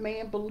heart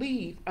man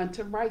believe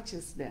unto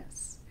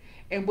righteousness,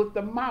 and with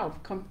the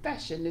mouth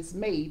confession is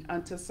made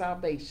unto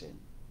salvation.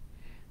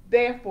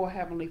 Therefore,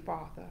 Heavenly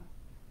Father,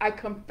 I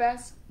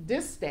confess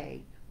this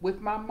day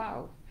with my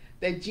mouth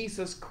that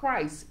Jesus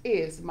Christ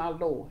is my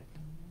Lord.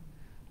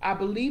 I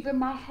believe in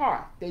my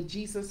heart that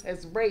Jesus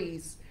has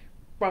raised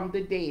from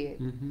the dead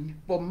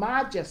for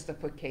my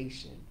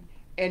justification.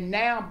 And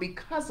now,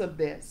 because of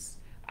this,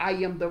 I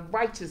am the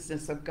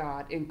righteousness of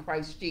God in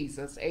Christ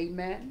Jesus.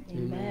 Amen.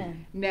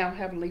 Amen. Now,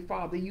 Heavenly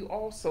Father, you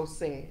also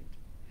said,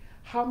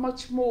 how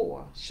much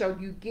more shall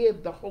you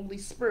give the Holy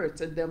Spirit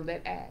to them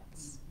that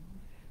ask?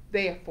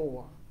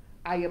 Therefore,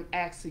 I am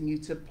asking you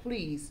to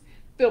please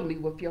fill me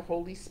with your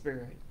Holy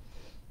Spirit.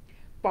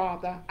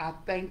 Father, I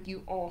thank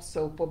you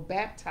also for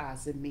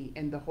baptizing me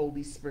in the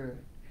Holy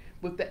Spirit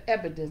with the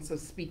evidence of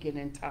speaking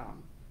in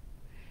tongues.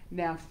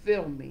 Now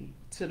fill me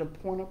to the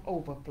point of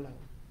overflow.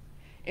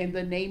 In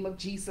the name of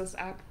Jesus,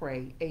 I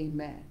pray.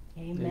 Amen.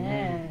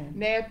 Amen.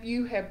 Now, if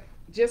you have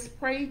just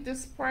prayed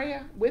this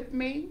prayer with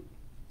me,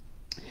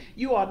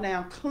 you are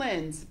now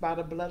cleansed by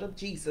the blood of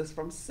Jesus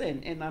from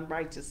sin and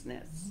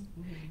unrighteousness.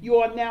 You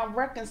are now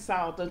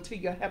reconciled unto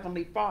your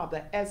Heavenly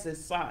Father as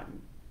his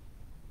Son.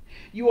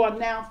 You are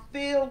now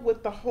filled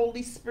with the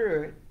Holy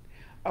Spirit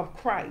of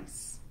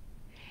Christ.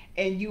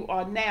 And you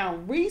are now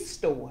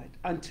restored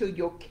unto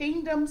your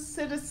kingdom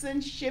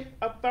citizenship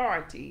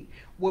authority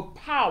with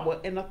power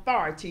and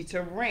authority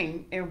to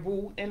reign and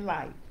rule in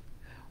life.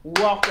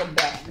 Welcome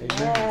back to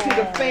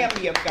the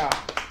family of God.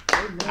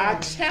 Amen. I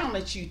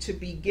challenge you to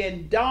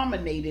begin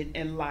dominated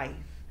in life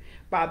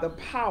by the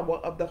power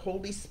of the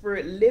Holy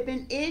Spirit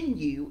living in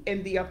you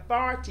and the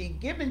authority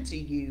given to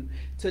you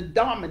to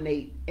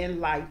dominate in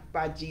life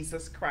by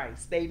Jesus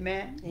Christ.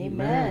 Amen.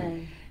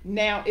 Amen.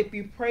 Now, if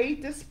you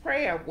prayed this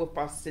prayer with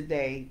us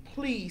today,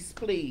 please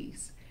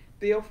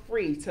feel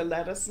free to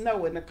let us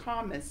know in the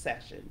comment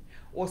section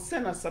or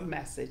send us a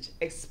message,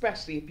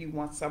 especially if you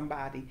want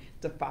somebody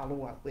to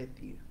follow up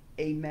with you.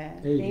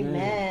 Amen.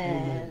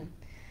 Amen.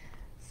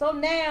 So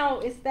now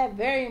it's that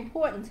very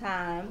important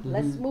time.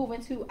 Let's move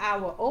into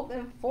our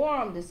open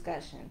forum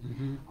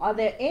discussion. Are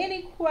there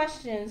any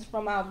questions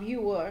from our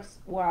viewers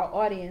or our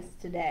audience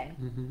today?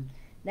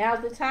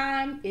 Now's the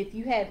time. If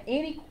you have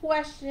any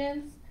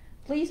questions,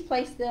 please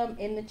place them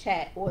in the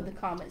chat or the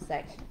comment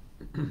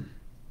section.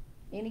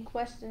 Any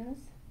questions?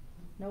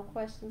 No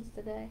questions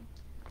today?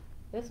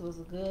 This was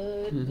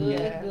good.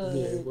 Yes.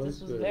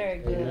 This was very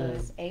good.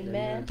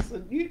 Amen.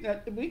 So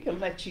we can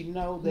let you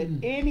know that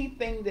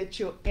anything that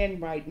you're in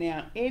right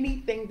now,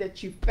 anything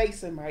that you're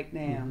facing right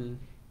now,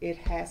 it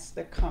has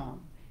to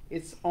come.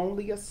 It's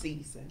only a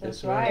season.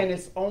 That's right. And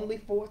it's only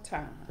for a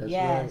time. That's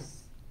yes. right.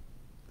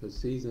 Because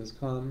seasons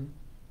come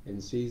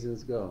and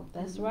seasons go.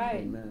 That's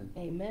right. Amen.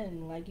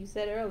 Amen. Like you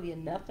said earlier,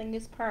 nothing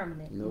is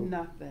permanent. Nope.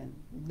 Nothing.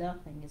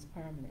 Nothing is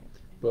permanent.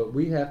 But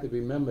we have to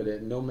remember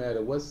that no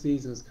matter what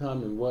seasons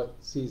come and what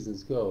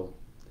seasons go,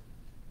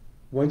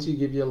 once you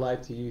give your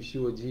life to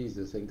Yeshua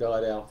Jesus and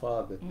God our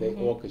Father, they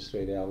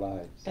orchestrate our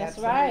lives. That's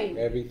Absolutely. right.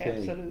 Everything.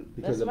 Absolutely.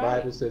 Because That's the right.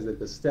 Bible says that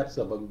the steps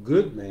of a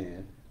good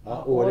man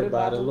are ordered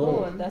by the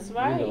Lord. That's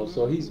right. You know,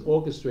 so He's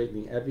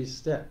orchestrating every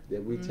step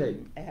that we take.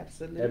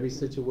 Absolutely. Every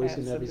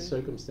situation, every Absolutely.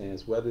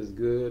 circumstance, whether it's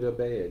good or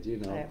bad, you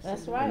know. That's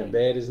Absolutely. right. And the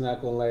bad is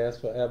not going to last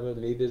forever,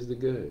 neither is the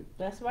good.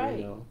 That's right.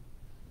 You know?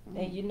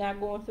 And you're not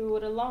going through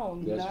it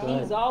alone. That's He's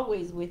right.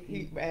 always with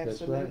you.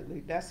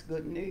 Absolutely. That's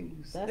good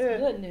news. That's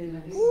good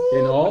news.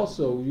 And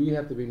also, you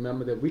have to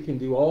remember that we can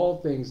do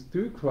all things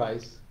through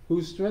Christ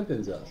who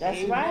strengthens us. That's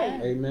Amen.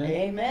 right. Amen.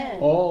 Amen.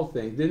 All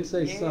things. Didn't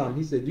say Yeah. some.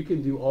 He said you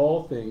can do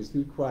all things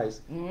through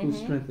Christ who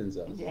strengthens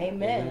us. Yeah.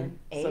 Amen.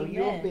 So Amen.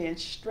 you're being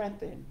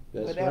strengthened.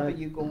 That's Whatever right.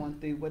 you're going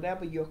through,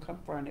 whatever you're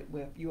confronted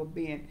with, you're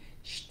being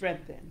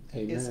strengthened.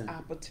 It's Amen.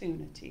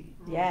 opportunity.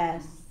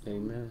 Yes.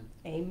 Amen.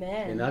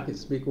 Amen. And I can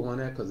speak on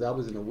that because I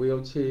was in a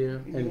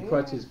wheelchair and Yeah.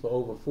 crutches for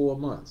over 4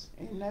 months.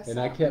 And that's And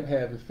I kept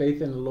having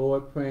faith in the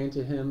Lord, praying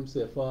to Him,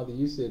 said, Father,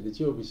 you said that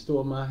you'll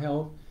restore my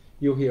health.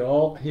 You'll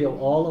heal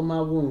all of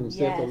my wounds,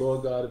 said the Yes.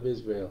 Lord God of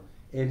Israel.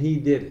 And He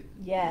did it.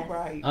 Yes.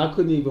 right. I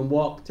couldn't even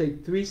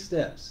take 3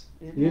 steps,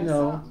 Isn't you that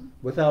know, something?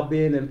 without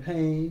being in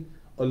pain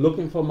or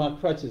looking for my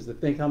crutches to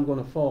think I'm going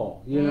to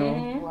fall, you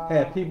know. Wow.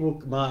 Had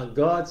people, my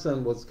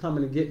godson was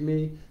coming to get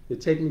me to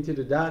take me to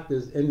the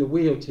doctors in the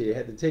wheelchair,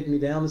 had to take me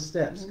down the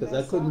steps because I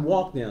That's couldn't something.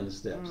 walk down the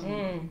steps.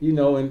 Mm. You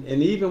know, and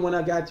even when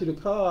I got to the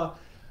car,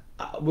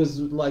 I was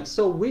like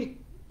so weak.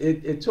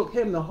 It took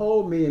him to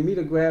hold me and me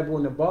to grab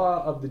on the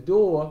bar of the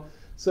door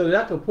so that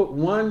I could put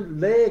one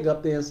leg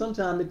up there. And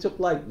sometimes it took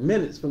like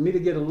minutes for me to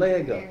get a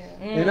leg up.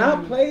 And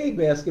I played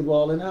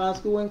basketball in high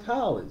school and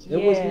college.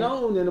 It was Yeah.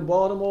 known in the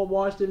Baltimore,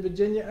 Washington,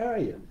 Virginia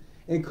area,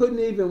 and couldn't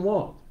even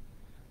walk.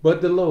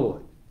 But the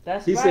Lord,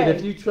 That's He right. said,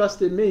 if you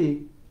trusted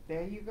me,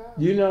 There you go.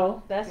 you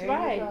know, That's There you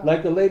right. go.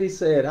 like the lady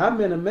said, I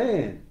met a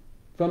man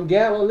from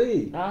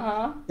Galilee.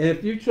 Uh-huh. And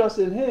if you trust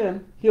in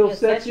Him, He'll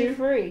set you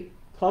free.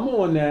 Come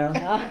on now.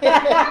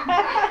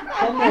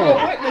 Come You're a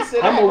on. witness to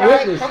I'm that, a right?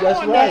 witness. Come That's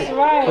on right. That's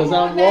right. Because Come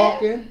I'm on now.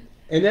 walking.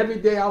 And every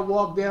day I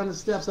walk down the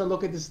steps, I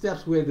look at the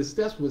steps where the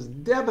steps was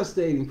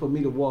devastating for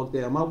me to walk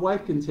down. My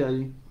wife can tell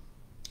you.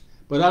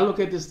 But I look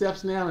at the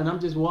steps now and I'm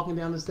just walking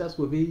down the steps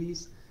with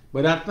ease.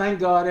 But I thank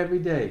God every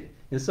day.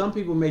 And some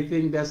people may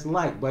think that's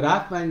light, but I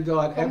thank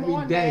God Come every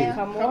on day now.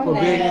 Come Come on for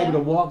now. being able to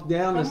walk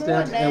down the Come on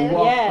steps now. and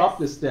walk Yes. up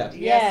the steps.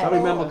 Yes. I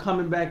remember Lord.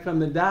 coming back from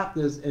the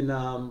doctors, and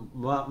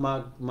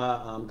my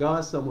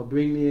godson would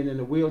bring me in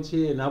a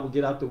wheelchair, and I would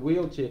get out the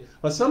wheelchair.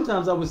 Or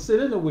sometimes I would sit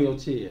in the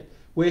wheelchair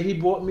where he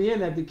brought me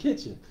in at the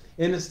kitchen,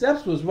 and the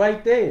steps was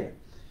right there.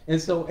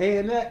 And so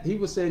Annette, he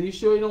was saying, "You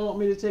sure you don't want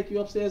me to take you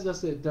upstairs?" I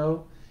said,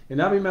 "No."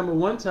 And I remember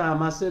one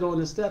time I sat on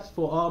the steps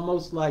for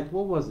almost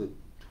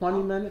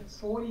 20 minutes?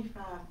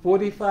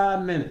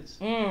 45 minutes.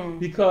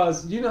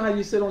 Because you know how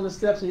you sit on the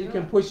steps and you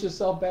can push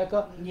yourself back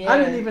up? Yeah. I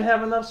didn't even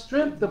have enough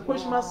strength to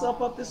push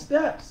myself up the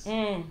steps.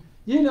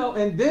 You know,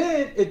 and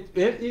then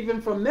even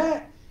from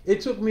that,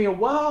 it took me a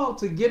while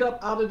to get up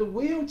out of the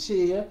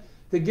wheelchair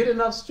to get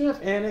enough strength.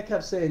 And they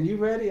kept saying, "You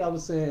ready?" I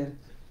was saying,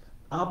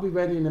 "I'll be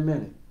ready in a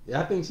minute."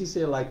 I think she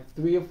said like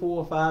 3 or 4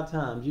 or 5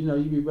 times, "You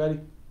be ready."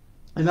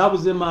 And I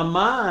was in my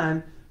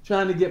mind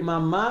trying to get my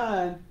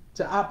mind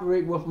to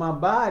operate with my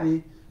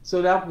body so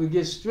that I could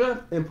get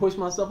strength and push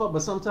myself up.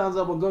 But sometimes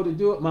I would go to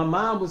do it. My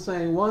mind was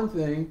saying one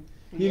thing,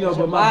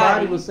 but my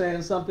body was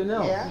saying something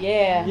else. Yeah.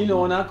 Yeah.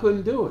 And I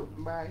couldn't do it.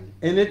 Right.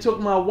 And it took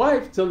my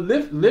wife to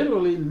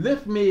literally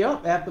lift me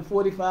up after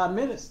 45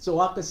 minutes so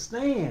I could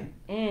stand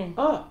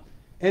up.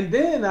 And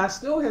then I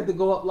still had to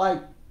go up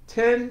like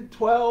 10,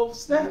 12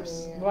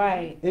 steps. Yeah.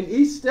 Right. And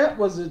each step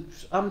was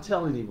I'm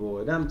telling you,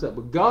 boy,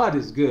 but God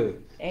is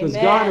good. Because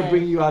Amen. God will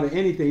bring you out of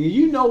anything. And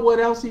you know what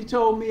else He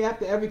told me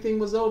after everything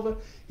was over?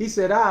 He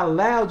said, I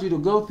allowed you to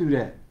go through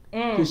that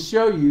to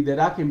show you that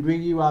I can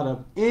bring you out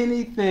of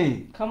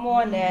anything. Come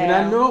on now. And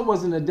I know it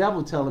wasn't the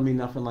devil telling me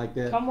nothing like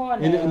that. Come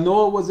on and now.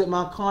 nor was it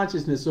my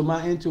consciousness or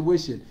my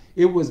intuition.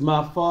 It was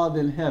my Father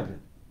in heaven.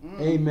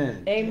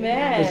 Amen.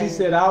 Amen. Because He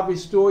said, I'll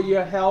restore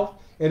your health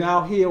and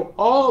I'll heal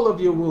all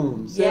of your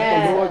wounds, said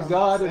Yes. the Lord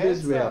God of Said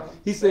Israel. so.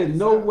 He said, Said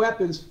no so.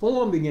 weapons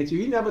formed against you.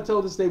 He never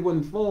told us they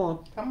wouldn't form.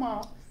 Come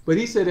on. But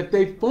he said, if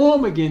they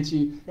form against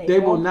you, they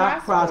will won't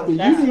not prosper.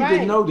 That's You need right.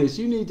 to know this.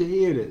 You need to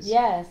hear this.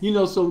 Yes. You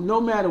know, so no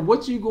matter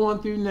what you're going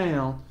through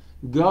now,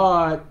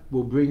 God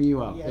will bring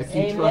you out. Yes, if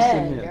you Amen. trust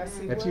in Him. Yes,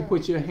 He if you will.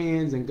 put your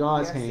hands in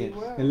God's Yes, He hand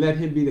will. and let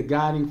Him be the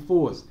guiding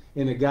force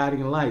and the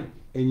guiding light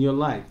in your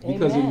life.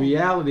 Because in Amen.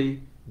 reality,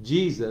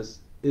 Jesus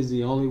is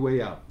the only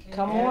way out.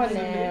 Come on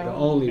Absolutely. now. The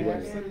only way.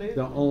 Absolutely.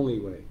 The only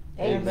way.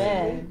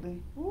 Amen.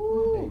 Absolutely.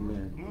 Woo.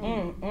 Amen.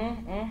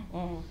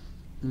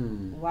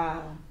 Mm.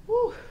 Wow.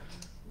 Whew.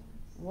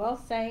 Well,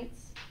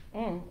 saints.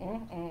 There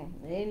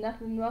ain't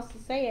nothing else to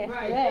say after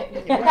Right. that.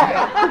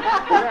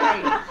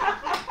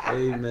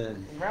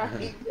 Amen.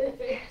 Right.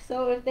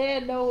 So if there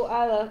are no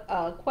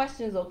other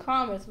questions or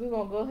comments, we're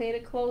going to go ahead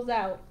and close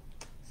out.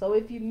 So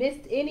if you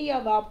missed any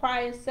of our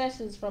prior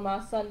sessions from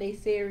our Sunday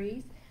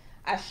series,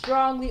 I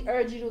strongly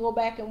urge you to go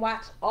back and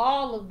watch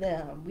all of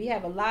them. We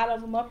have a lot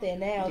of them up there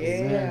now. This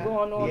has been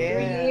going on 3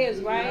 years,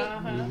 right?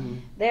 Uh-huh. Mhm.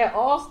 They're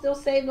all still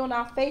saved on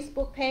our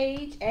Facebook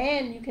page,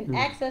 and you can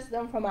access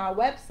them from our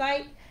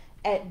website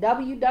at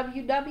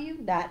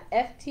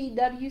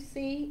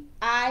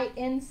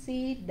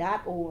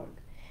www.ftwcinc.org.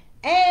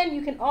 And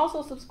you can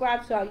also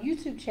subscribe to our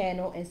YouTube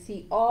channel and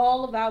see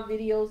all of our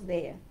videos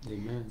there.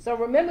 Amen. So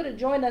remember to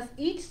join us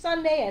each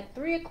Sunday at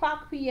 3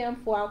 o'clock p.m.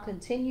 for our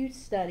continued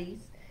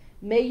studies.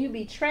 May you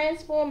be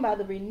transformed by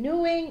the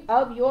renewing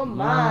of your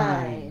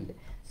mind,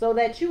 so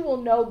that you will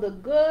know the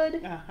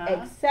good,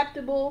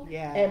 acceptable,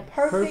 Yes. and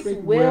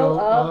perfect will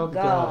of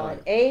God.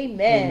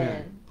 Amen.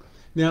 Amen.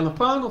 Now, the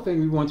final thing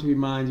we want to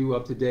remind you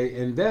of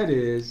today, and that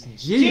is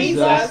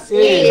Jesus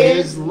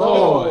is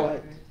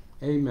Lord.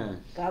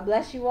 Amen. God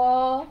bless you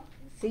all.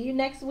 See you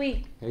next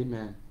week.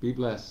 Amen. Be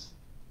blessed.